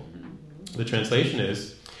biblical. The translation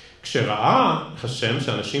is, כשראה השם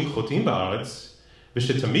שאנשים חוטאים בארץ,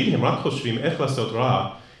 ושתמיד הם רק חושבים איך לעשות רע,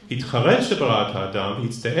 התחרט שברא את האדם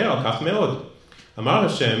והצטער על כך מאוד. אמר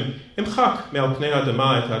השם, אמחק מעל פני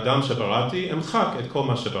האדמה את האדם שבראתי, אמחק את כל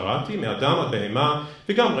מה שבראתי, מאדם עד בהמה,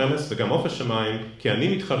 וגם רמס וגם עוף השמיים, כי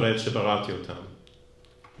אני מתחרט שבראתי אותם.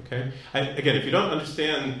 Okay? Again, if you don't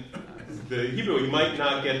understand the Hebrew, you might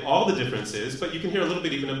not get all the differences, but you can hear a little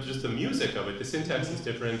bit even of just the music of it. The syntax is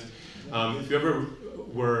different. If you ever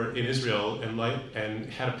were in Israel and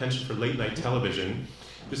had a penchant for late-night television,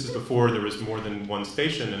 this is before there was more than one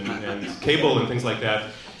station and cable and things like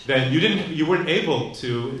that, then you weren't able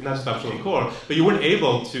to, not just Avshalom Kor, but you weren't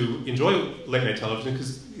able to enjoy late-night television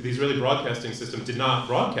because the Israeli broadcasting system did not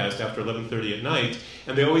broadcast after 11:30 at night,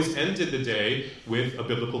 and they always ended the day with a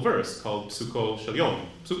biblical verse called Psuko Shel Yom,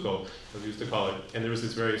 Psuko, as we used to call it. And there was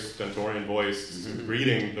this very stentorian voice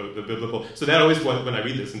reading the biblical. So that always, when I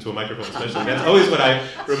read this into a microphone especially, that's always what I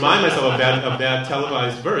remind myself of that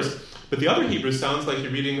televised verse. But the other Hebrew sounds like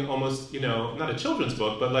you're reading almost, not a children's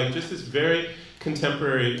book, but like just this very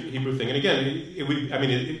contemporary Hebrew thing. And again,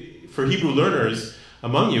 for Hebrew learners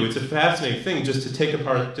among you, it's a fascinating thing just to take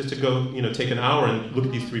apart, just to go, take an hour and look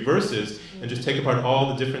at these 3 verses and just take apart all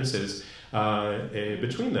the differences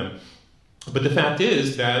between them. But the fact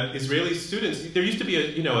is that Israeli students, there used to be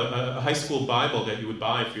a high school Bible that you would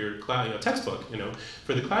buy for your class, textbook,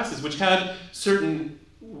 for the classes, which had certain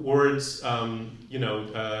words,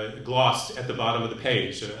 glossed at the bottom of the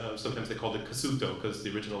page. Sometimes they called it kasuto because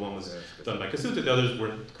the original one was done by kasuto. The others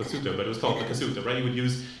weren't kasuto, but it was called the kasuto, right? You would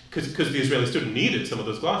use, because the Israeli student needed some of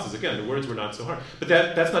those glosses. Again, the words were not so hard. But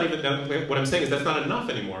that's not even, what I'm saying is that's not enough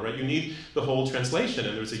anymore, right? You need the whole translation.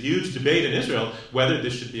 And there's a huge debate in Israel whether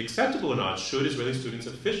this should be acceptable or not. Should Israeli students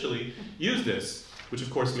officially use this? Which of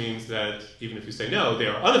course means that even if you say no, they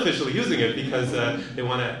are unofficially using it because they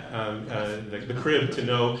want the crib to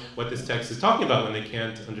know what this text is talking about when they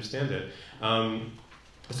can't understand it.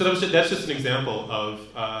 So that's just an example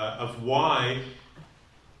of why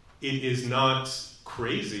it is not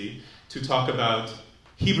crazy to talk about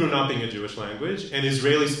Hebrew not being a Jewish language and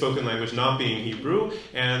Israeli spoken language not being Hebrew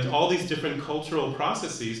and all these different cultural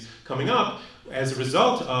processes coming up as a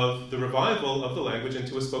result of the revival of the language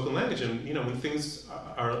into a spoken language. And when things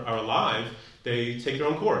are alive, they take their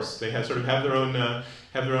own course. They have their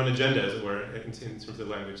own agenda, as it were, in terms of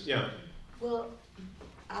language. Yeah. Well,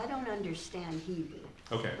 I don't understand Hebrew.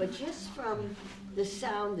 Okay. But just from the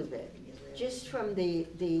sound of it, just from the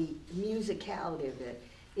musicality of it,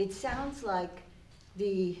 it sounds like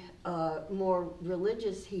the more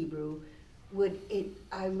religious Hebrew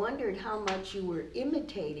I wondered how much you were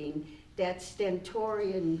imitating that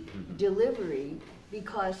stentorian delivery,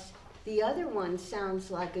 because the other one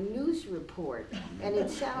sounds like a news report, and it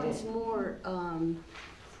sounds more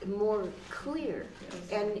clear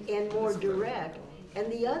and more direct.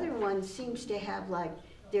 And the other one seems to have like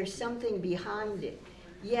there's something behind it.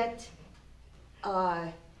 Yet,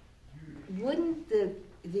 wouldn't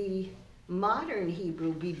the modern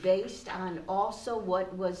Hebrew be based on also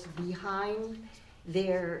what was behind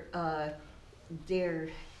their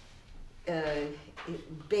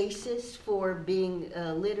basis for being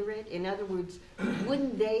literate? In other words,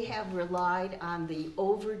 wouldn't they have relied on the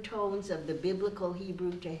overtones of the biblical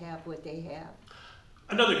Hebrew to have what they have?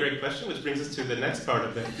 Another great question, which brings us to the next part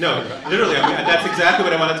of it. No, literally, I mean, that's exactly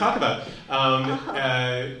what I want to talk about.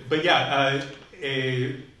 But yeah,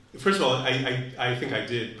 first of all, I think I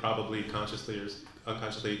did probably consciously or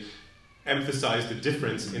unconsciously emphasize the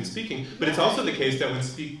difference in speaking. But it's also the case that when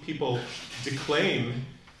people declaim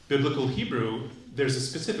biblical Hebrew, there's a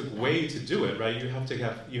specific way to do it, right? You have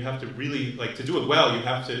to really, like, to do it well, you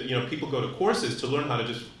have to, people go to courses to learn how to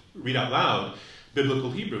just read out loud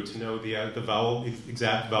biblical Hebrew, to know the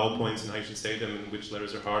exact vowel points and how you should say them, and which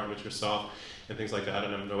letters are hard and which are soft, and things like that.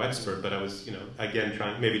 And I'm no expert, but I was, again,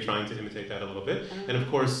 trying to imitate that a little bit. And of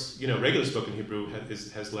course, regular spoken Hebrew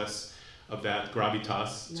has less of that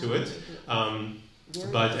gravitas to it.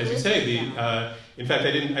 But as you say, in fact,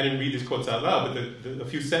 I didn't read these quotes out loud, but a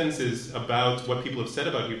few sentences about what people have said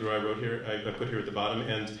about Hebrew I wrote here, I put here at the bottom.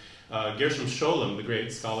 And Gershom Scholem, the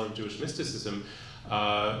great scholar of Jewish mysticism,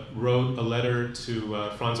 wrote a letter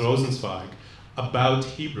to Franz Rosenzweig about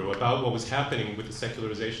Hebrew, about what was happening with the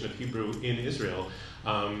secularization of Hebrew in Israel.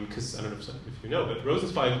 Because I don't know if you know, but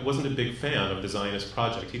Rosenzweig wasn't a big fan of the Zionist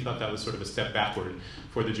project. He thought that was sort of a step backward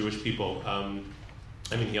for the Jewish people.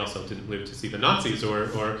 He also didn't live to see the Nazis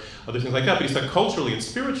or other things like that, but he said culturally and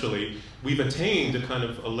spiritually, we've attained a kind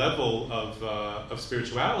of a level of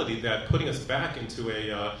spirituality that putting us back into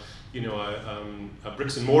a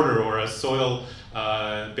bricks and mortar or a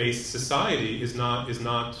soil-based society is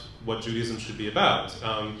not what Judaism should be about.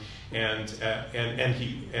 And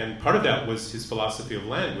part of that was his philosophy of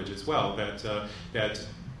language as well, that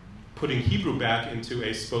putting Hebrew back into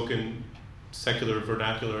a spoken secular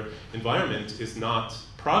vernacular environment is not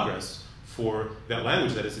progress for that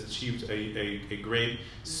language that has achieved a great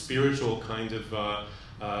spiritual kind of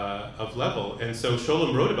level. And so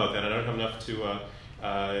Scholem wrote about that, and I don't have enough to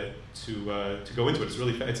go into it.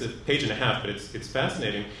 It's a page and a half, but it's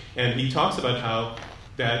fascinating. And he talks about how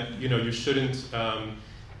that you shouldn't.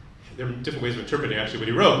 There are different ways of interpreting actually what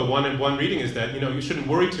he wrote, but one reading is that you shouldn't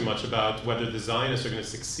worry too much about whether the Zionists are going to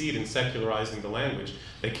succeed in secularizing the language.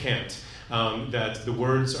 They can't. That the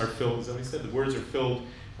words are filled, as I said, the words are filled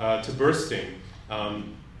to bursting,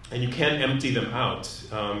 and you can't empty them out.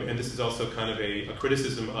 And this is also kind of a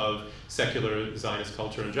criticism of secular Zionist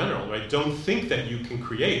culture in general, right? Don't think that you can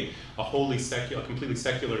create a completely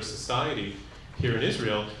secular society here in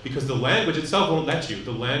Israel, because the language itself won't let you.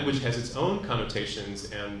 The language has its own connotations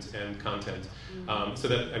and content. So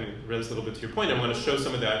that, relates a little bit to your point. I want to show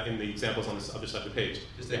some of that in the examples on this other side of the page.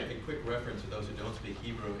 Just a quick reference for those who don't speak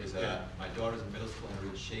Hebrew is my daughter's in middle school and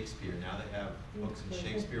reads Shakespeare. Now they have books in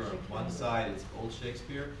Shakespeare. On one side, it's old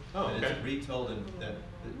Shakespeare, and it's retold, and that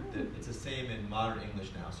it's the same in modern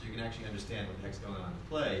English now, so you can actually understand what the heck's going on in the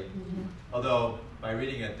play. Although, by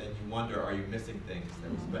reading it, then you wonder, are you missing things?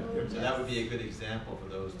 So that would be a good example for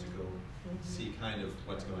those to go see kind of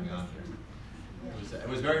what's going on here. It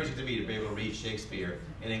was very interesting to me to be able to read Shakespeare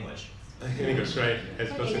in English. In English, right?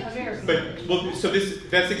 As opposed to,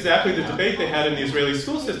 that's exactly the debate they had in the Israeli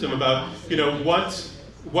school system about,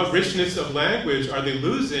 what richness of language are they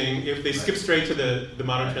losing if they skip straight to the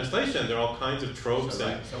modern translation? There are all kinds of tropes.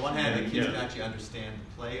 So, so on one hand, the kids can actually understand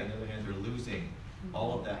the play. On the other hand, they're losing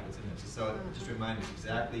all of that that's in it. So just remind us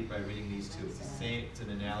exactly by reading these two. It's the same. It's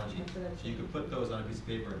an analogy. So you can put those on a piece of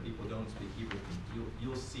paper, and people don't speak Hebrew.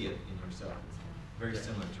 You'll see it in yourself. It's very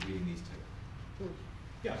similar to reading these two.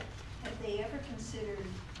 Yeah. Have they ever considered,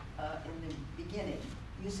 in the beginning,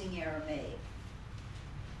 using Aramaic?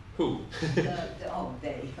 Who? Yeah.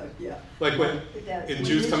 Like when in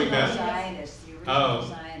Jews coming back? Zionists, the original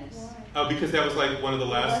Zionists. Oh, because that was like one of the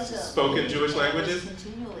last spoken Jewish languages? It's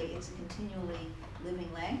a continually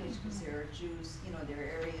living language, because there are Jews, there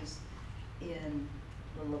are areas in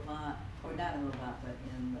the Levant Or not in Levant, but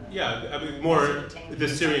in the... Yeah, I mean, more Mesopotamian. the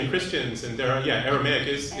Syrian Christians, and there are, Aramaic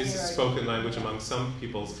is And a Aramaic. spoken language among some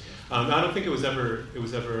peoples. I don't think it was ever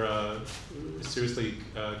seriously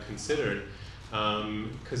considered,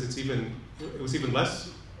 because it was even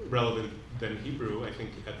less relevant than Hebrew, I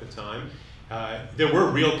think, at the time. There were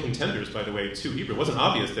real contenders, by the way, to Hebrew. It wasn't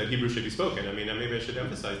obvious that Hebrew should be spoken. I mean, maybe I should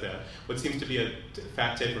emphasize that. What seems to be a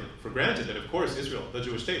fact taken for granted, that of course Israel, the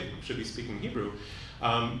Jewish state, should be speaking Hebrew.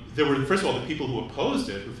 There were, first of all, the people who opposed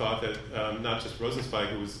it, who thought that not just Rosenzweig,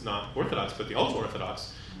 who was not Orthodox, but the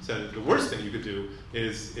ultra-Orthodox, said that the worst thing you could do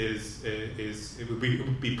is it would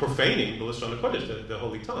be profaning the Lashon HaKodesh, the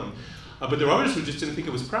Holy Tongue. But there were others who just didn't think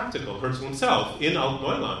it was practical. Herzl himself, in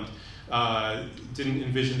Alt-Neuland, didn't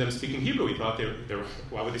envision them speaking Hebrew. He thought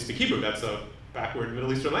why would they speak Hebrew? That's a backward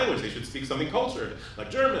Middle Eastern language. They should speak something cultured, like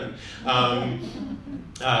German. And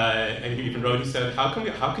he even wrote, he said, how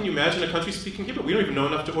can you imagine a country speaking Hebrew? We don't even know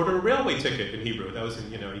enough to order a railway ticket in Hebrew. That was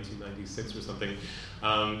in 1896 or something.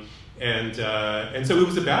 And so it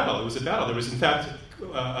was a battle. It was a battle. There was, in fact,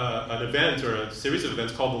 an event or a series of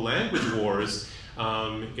events called the Language Wars.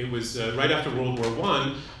 It was right after World War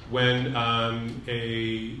I, when at the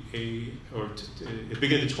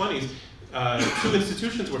beginning of the 20s, two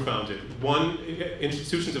institutions were founded.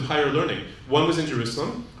 Institutions of higher learning. One was in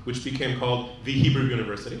Jerusalem, which became called the Hebrew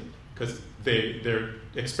University, because their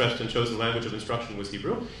expressed and chosen language of instruction was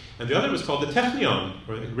Hebrew. And the other was called the Technion,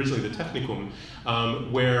 or originally the Technicum,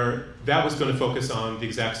 where that was going to focus on the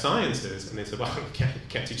exact sciences. And they said, well, we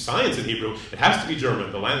can't teach science in Hebrew. It has to be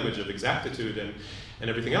German, the language of exactitude and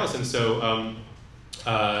everything else. And so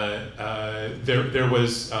there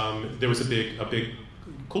was a big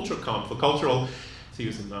cultural, to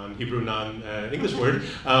use a non-Hebrew, non-English word,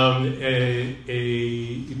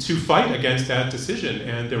 to fight against that decision.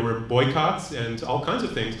 And there were boycotts and all kinds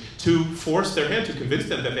of things to force their hand, to convince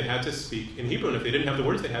them that they had to speak in Hebrew. And if they didn't have the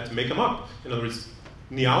words, they had to make them up. In other words,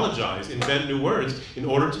 neologize, invent new words in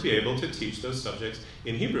order to be able to teach those subjects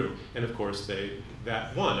in Hebrew. And of course,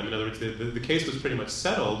 that won. I mean, in other words, the case was pretty much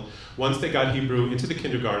settled once they got Hebrew into the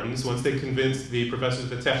kindergartens, once they convinced the professors of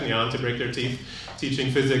the Technion to break their teeth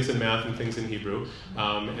teaching physics and math and things in Hebrew.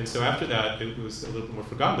 And so after that, it was a little bit more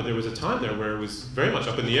forgotten. But there was a time there where it was very much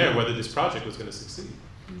up in the air whether this project was going to succeed.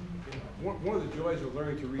 One of the joys of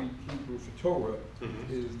learning to read Hebrew for Torah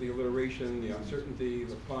is the alliteration, the uncertainty,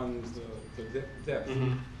 the puns, the depth.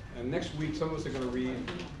 And next week, some of us are going to read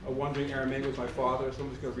A Wandering Aramaic with My Father. Some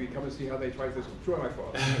of us are going to read Come and See How They Try to Destroy My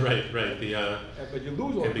Father. Right. But you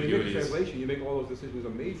lose all when you make a translation. You make all those decisions are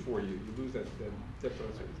made for you. You lose that depth of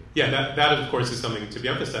uncertainty. Yeah, that of course is something to be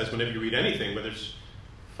emphasized whenever you read anything. Whether it's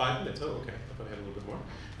 5 minutes. Oh, okay. I thought I had a little bit more.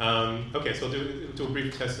 Okay, so I'll do a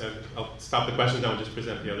brief test. I'll stop the questions now and just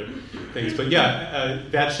present the other things. But yeah,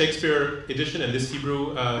 that Shakespeare edition and this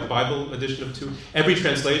Hebrew Bible edition of 2, every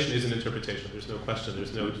translation is an interpretation. There's no question.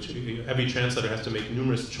 Every translator has to make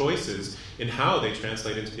numerous choices in how they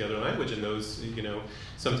translate into the other language, and those,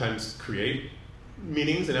 sometimes create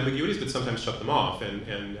meanings and ambiguities, but sometimes shut them off. And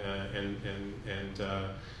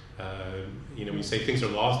when you say things are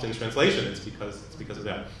lost in translation, it's because of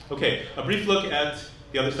that. Okay, a brief look at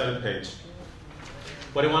the other side of the page.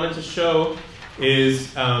 What I wanted to show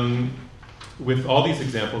is, with all these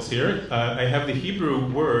examples here, I have the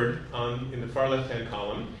Hebrew word in the far left-hand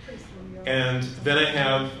column, and then I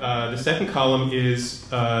have the second column is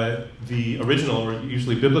the original, or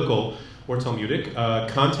usually biblical or Talmudic,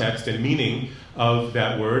 context and meaning of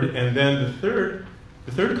that word, and then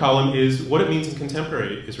the third column is what it means in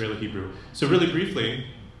contemporary Israeli Hebrew. So really briefly,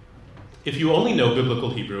 if you only know biblical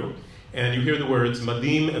Hebrew, and you hear the words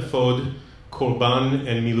madim, ephod, korban,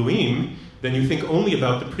 and miluim, then you think only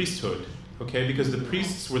about the priesthood, okay? Because the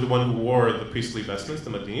priests were the one who wore the priestly vestments, the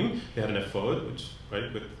madim. They had an ephod, which,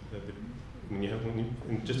 right,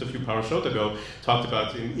 when just a few parashot ago, talked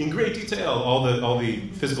about in great detail all the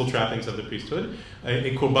physical trappings of the priesthood.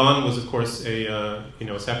 A korban was, of course, a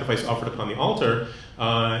sacrifice offered upon the altar,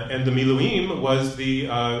 and the miluim was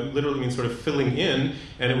literally means sort of filling in,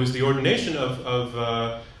 and it was the ordination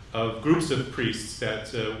of groups of priests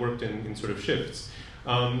that worked in sort of shifts.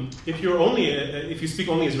 If you speak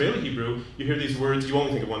only Israeli Hebrew, you hear these words, you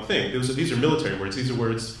only think of one thing. These are military words. These are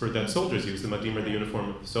words that soldiers use. The madim are the uniform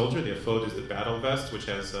of the soldier. The ephod is the battle vest, which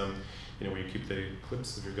has, where you keep the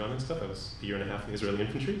clips of your gun and stuff. I was a year and a half in Israeli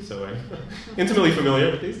infantry, so I'm intimately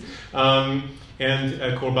familiar with these. And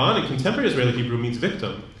korban in contemporary Israeli Hebrew means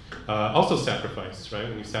victim. Also sacrifice, right?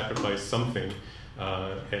 When you sacrifice something.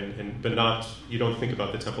 But not, you don't think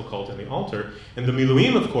about the temple cult and the altar. And the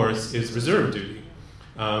miluim, of course, is reserve duty.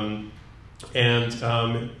 That's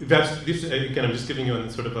this, again, I'm just giving you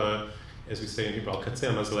sort of as we say in Hebrew,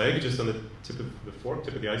 al-katzeh mazleg, just on the tip of the fork,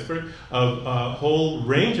 tip of the iceberg, of a whole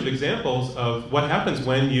range of examples of what happens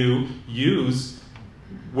when you use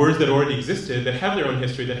words that already existed, that have their own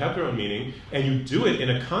history, that have their own meaning, and you do it in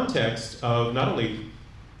a context of not only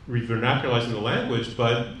revernacularizing the language,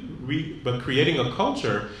 but creating a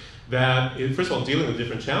culture that is, first of all, dealing with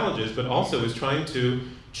different challenges, but also is trying to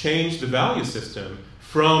change the value system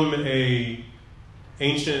from a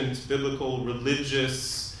ancient, biblical,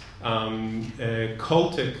 religious,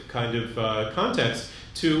 cultic kind of context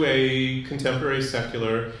to a contemporary,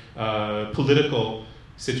 secular, political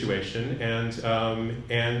situation.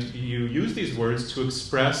 And you use these words to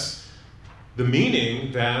express the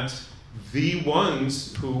meaning that the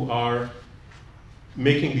ones who are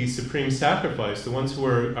making the supreme sacrifice, the ones who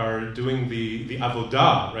are doing the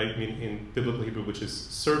avodah, right? I mean, in biblical Hebrew, which is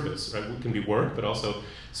service, right? It can be work, but also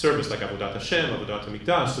service, like avodat Hashem, avodat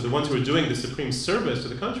Hamikdash. So the ones who are doing the supreme service to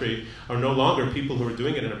the country are no longer people who are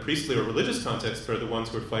doing it in a priestly or religious context, but are the ones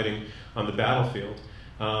who are fighting on the battlefield.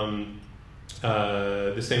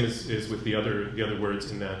 The same is with the other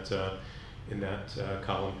words in that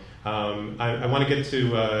column. I want to get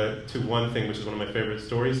to one thing, which is one of my favorite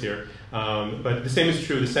stories here. But the same is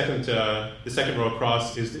true. The second row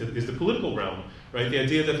across is the political realm, right? The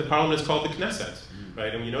idea that the parliament is called the Knesset,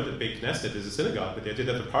 right? And you know that Beit Knesset is a synagogue, but the idea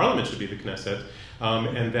that the parliament should be the Knesset,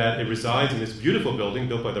 and that it resides in this beautiful building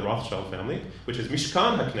built by the Rothschild family, which is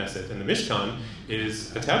Mishkan HaKnesset, and the Mishkan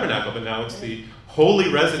is a tabernacle, but now it's the holy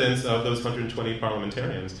residence of those 120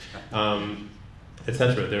 parliamentarians.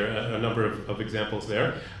 Etc. There are a number of examples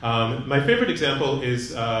there. My favorite example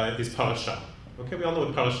is parasha. Okay, we all know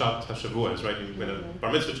what parashat Hashavua is, right? When a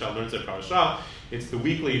bar mitzvah child learns their parasha, it's the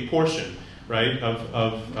weekly portion, right, of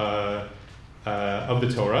the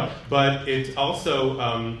Torah. But it also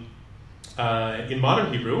in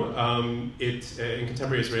modern Hebrew, in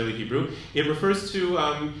contemporary Israeli Hebrew, it refers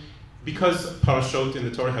to because parashot in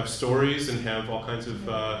the Torah have stories and have all kinds of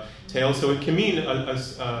tales, so it can mean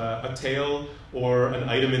a tale or an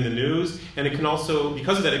item in the news, and it can also,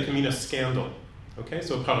 because of that, it can mean a scandal. Okay,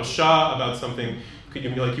 so a parasha about something, like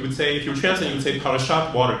you would say, if you were translating, you would say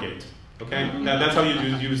parashat Watergate. Okay, that's how you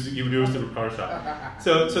use the parasha.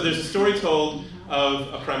 So there's a story told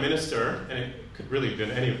of a prime minister, and it could really have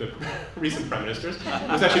been any of the recent prime ministers. It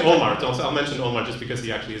was actually Olmert. Also, I'll mention Olmert just because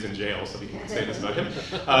he actually is in jail, so we can say this about him.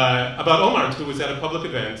 About Olmert, who was at a public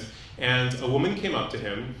event, and a woman came up to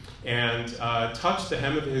him and touched the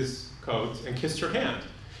hem of his coat and kissed her hand.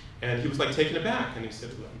 And he was like taken aback, and he said,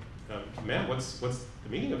 ma'am, what's the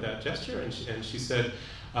meaning of that gesture? And she said,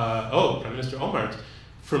 oh, Prime Minister Olmert,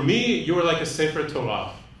 for me, you are like a Sefer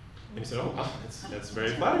Torah. And he said, oh, wow, that's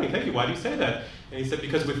very flattering. Thank you. Why do you say that? And he said,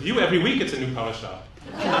 because with you, every week it's a new parasha.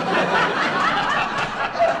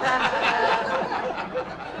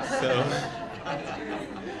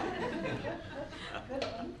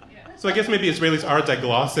 So I guess maybe Israelis are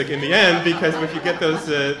diglossic in the end, because if you get those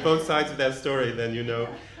both sides of that story, then you know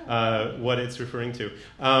what it's referring to.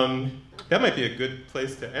 That might be a good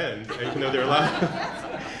place to end, even though there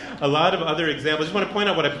are a lot of other examples. I just want to point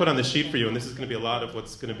out what I put on the sheet for you, and this is going to be a lot of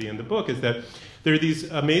what's going to be in the book, is that there are these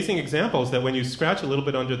amazing examples that when you scratch a little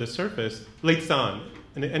bit under the surface, leitzan,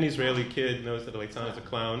 and any Israeli kid knows that a leitzan is a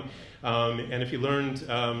clown, and if you learned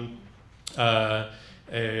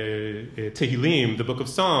Tehillim, the book of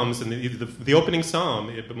Psalms, and the opening psalm,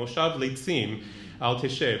 Moshav Leitzim, Al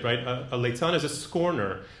Tesheb, right? A leitzan is a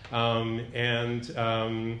scorner, and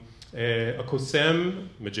a kosem,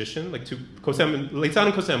 magician, like kosem, leitzan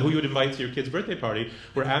and kosem, who you would invite to your kid's birthday party,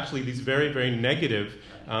 were actually these very, very negative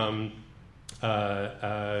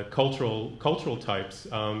cultural types.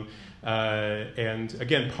 And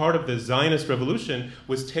again, part of the Zionist revolution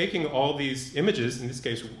was taking all these images, in this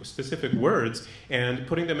case specific words, and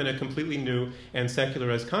putting them in a completely new and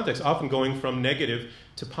secularized context, often going from negative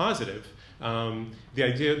to positive.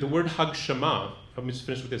 The word Hagshama, let me just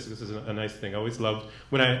finish with this. This is a nice thing. I always loved,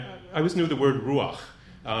 when I always knew the word ruach,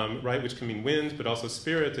 right, which can mean wind, but also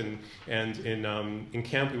spirit. And in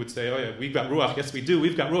camp we would say, oh yeah, we've got ruach. Yes, we do.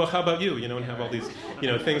 We've got ruach. How about you? And have all these,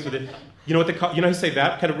 things with it. You know what they call? You know how you say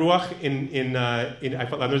that kind of ruach I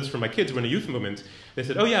learned this from my kids. We're in a youth movement. They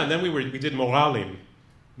said, oh yeah, and then we did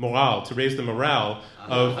morale, to raise the morale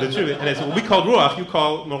of the troops. And I said, well, we called ruach, you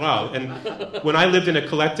call morale. And when I lived in a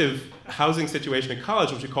collective housing situation in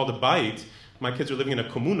college, which we called a bayit, my kids are living in a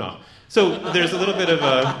komuna. So there's a little bit of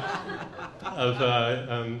a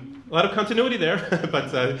lot of continuity there,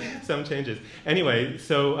 but some changes. Anyway,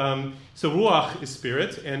 so ruach is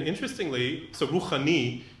spirit, and interestingly, so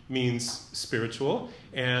ruchani means spiritual,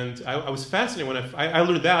 And I was fascinated when I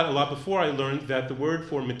learned that a lot before I learned that the word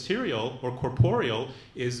for material or corporeal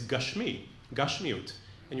is gashmi, gashmiut.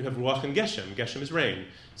 And you have ruach and geshem. Geshem is rain.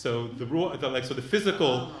 So the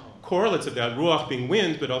physical correlates of that, ruach being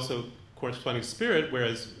wind, but also corresponding spirit,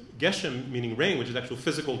 whereas geshem, meaning rain, which is actual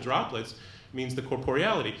physical droplets, means the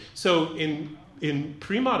corporeality. So in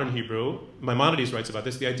pre-modern Hebrew, Maimonides writes about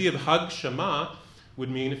this, the idea of hag shama would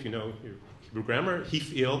mean, if you know your Hebrew grammar,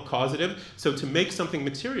 hif'il, causative. So to make something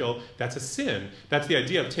material, that's a sin. That's the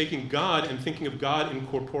idea of taking God and thinking of God in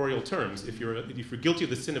corporeal terms. If you're guilty of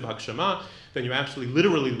the sin of hag shama, then you actually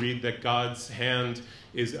literally read that God's hand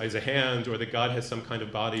is a hand, or that God has some kind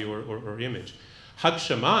of body or image. Hag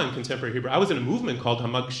Shema in contemporary Hebrew, I was in a movement called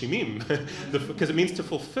Hamag Shimim, because it means to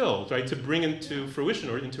fulfill, right, to bring into fruition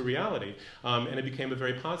or into reality, and it became a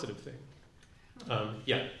very positive thing. So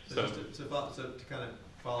to kind of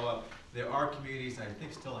follow up, there are communities, I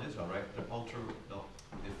think still in Israel, right, they're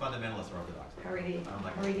fundamentalist Orthodox. Haredim.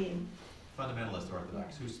 Fundamentalist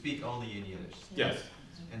Orthodox, who speak only in Yiddish. Yes.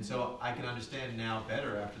 And so I can understand now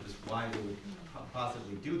better after this why they would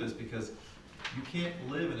possibly do this, because you can't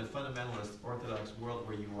live in a fundamentalist Orthodox world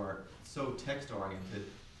where you are so text-oriented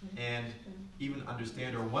and even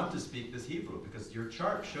understand or want to speak this Hebrew, because your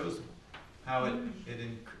chart shows how it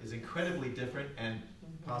is incredibly different and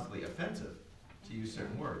possibly offensive to use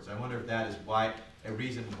certain words. I wonder if that is a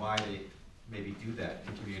reason why they maybe do that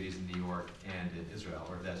in communities in New York and in Israel,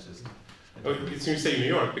 or if that's just... Oh, it's when you say New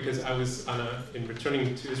York, because I was in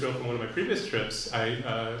returning to Israel from one of my previous trips, I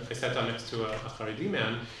sat down next to a Haredi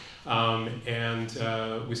man, and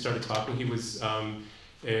we started talking. He was, I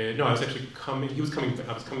was actually coming,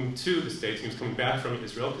 I was coming to the States, he was coming back from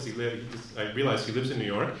Israel, because I realized he lives in New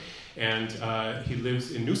York, and he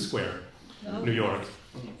lives in New Square, New York.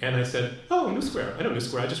 And I said, oh, New Square, I know New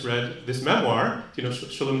Square, I just read this memoir,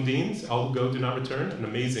 Shalom Dean's, All Who Go Do Not Return, an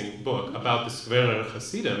amazing book about the Square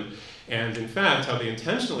Hasidim, and in fact, how they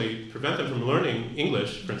intentionally prevent them from learning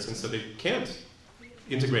English, for instance, so they can't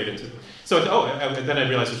integrate into it. So, then I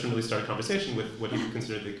realized I shouldn't really start a conversation with what he would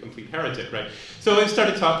consider the complete heretic, right? So I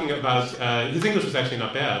started talking about, his English was actually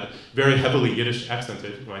not bad, very heavily Yiddish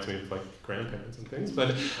accented, reminds me of like grandparents and things,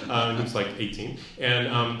 but he was like 18.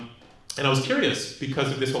 And I was curious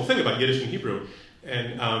because of this whole thing about Yiddish and Hebrew.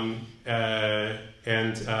 And I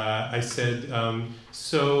said, he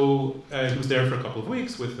was there for a couple of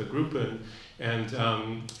weeks with a group, and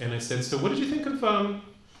I said, so what did you think of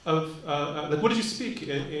what did you speak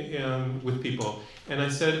with people? And I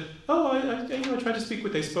said, I tried to speak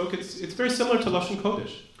what they spoke. It's very similar to Lashon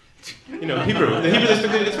Kodesh. Hebrew. The Hebrew they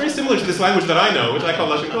speak, it's very similar to this language that I know, which I call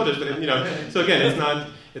Lashon Kodesh. But so again, it's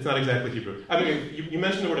not exactly Hebrew. I mean, you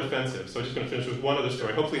mentioned the word offensive, so I'm just going to finish with one other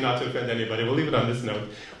story. Hopefully not to offend anybody. We'll leave it on this note.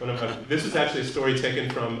 This is actually a story taken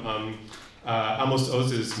from Amos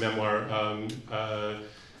Oz's memoir,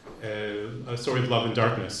 A Story of Love and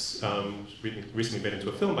Darkness, recently made into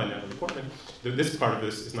a film by Natalie Portman. This part of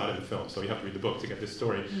this is not in the film, so you have to read the book to get this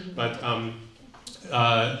story. But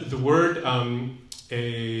the word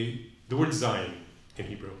Zion in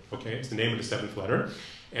Hebrew, okay, it's the name of the seventh letter.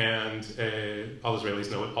 And all Israelis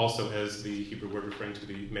know it also as the Hebrew word referring to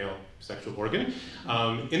the male sexual organ.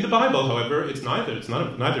 In the Bible, however, it's neither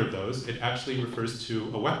of those. It actually refers to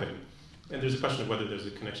a weapon. And there's a question of whether there's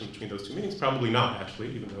a connection between those two meanings. Probably not,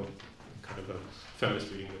 actually, even though kind of a feminist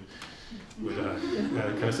reading would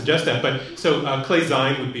kind of suggest that. But so klei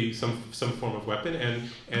zayin would be some form of weapon, and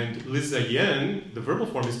lizayen, the verbal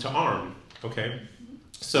form, is to arm. Okay,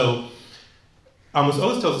 so Amos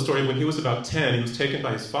Oz tells a story of when he was about 10, he was taken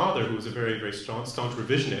by his father, who was a very, very staunch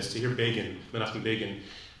revisionist, to hear Menachem Begin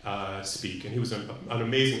speak. And he was an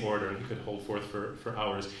amazing orator, and he could hold forth for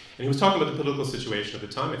hours. And he was talking about the political situation of the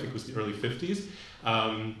time. I think it was the early 50s,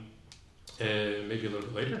 maybe a little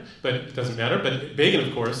bit later, but it doesn't matter. But Begin,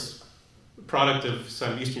 of course, product of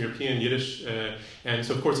some Eastern European Yiddish, and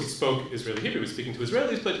so of course he spoke Israeli Hebrew. He was speaking to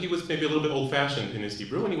Israelis, but he was maybe a little bit old-fashioned in his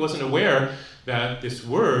Hebrew, and he wasn't aware that this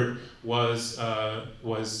word was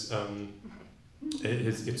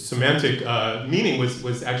its semantic meaning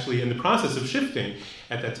was actually in the process of shifting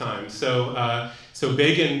at that time. So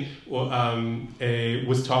Begin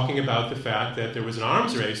was talking about the fact that there was an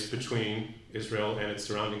arms race between Israel and its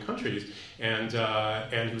surrounding countries, and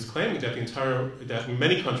he was claiming that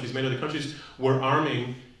many other countries were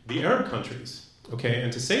arming the Arab countries. Okay,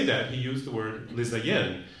 and to say that, he used the word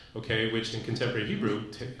lizayen, okay, which in contemporary Hebrew,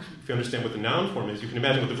 if you understand what the noun form is, you can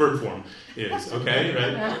imagine what the verb form is. Okay,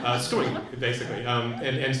 right? Stewing, basically.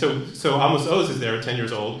 And so Amos Oz is there at 10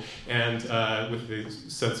 years old, and with the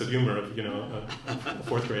sense of humor of a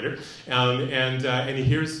fourth grader, and he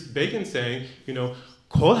hears Begin saying,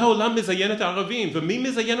 כל העולם מזיין את הערבים, ומי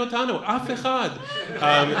מזיין אותנו? אף אחד.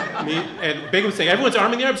 And Begum was saying, everyone's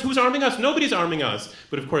arming the Arabs. Who's arming us? Nobody's arming us.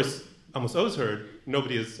 But of course, Amos Oz heard,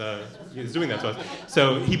 nobody is doing that to us.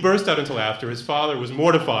 So he burst out into laughter. His father was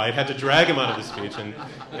mortified, had to drag him out of the speech,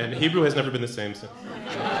 and Hebrew has never been the same since.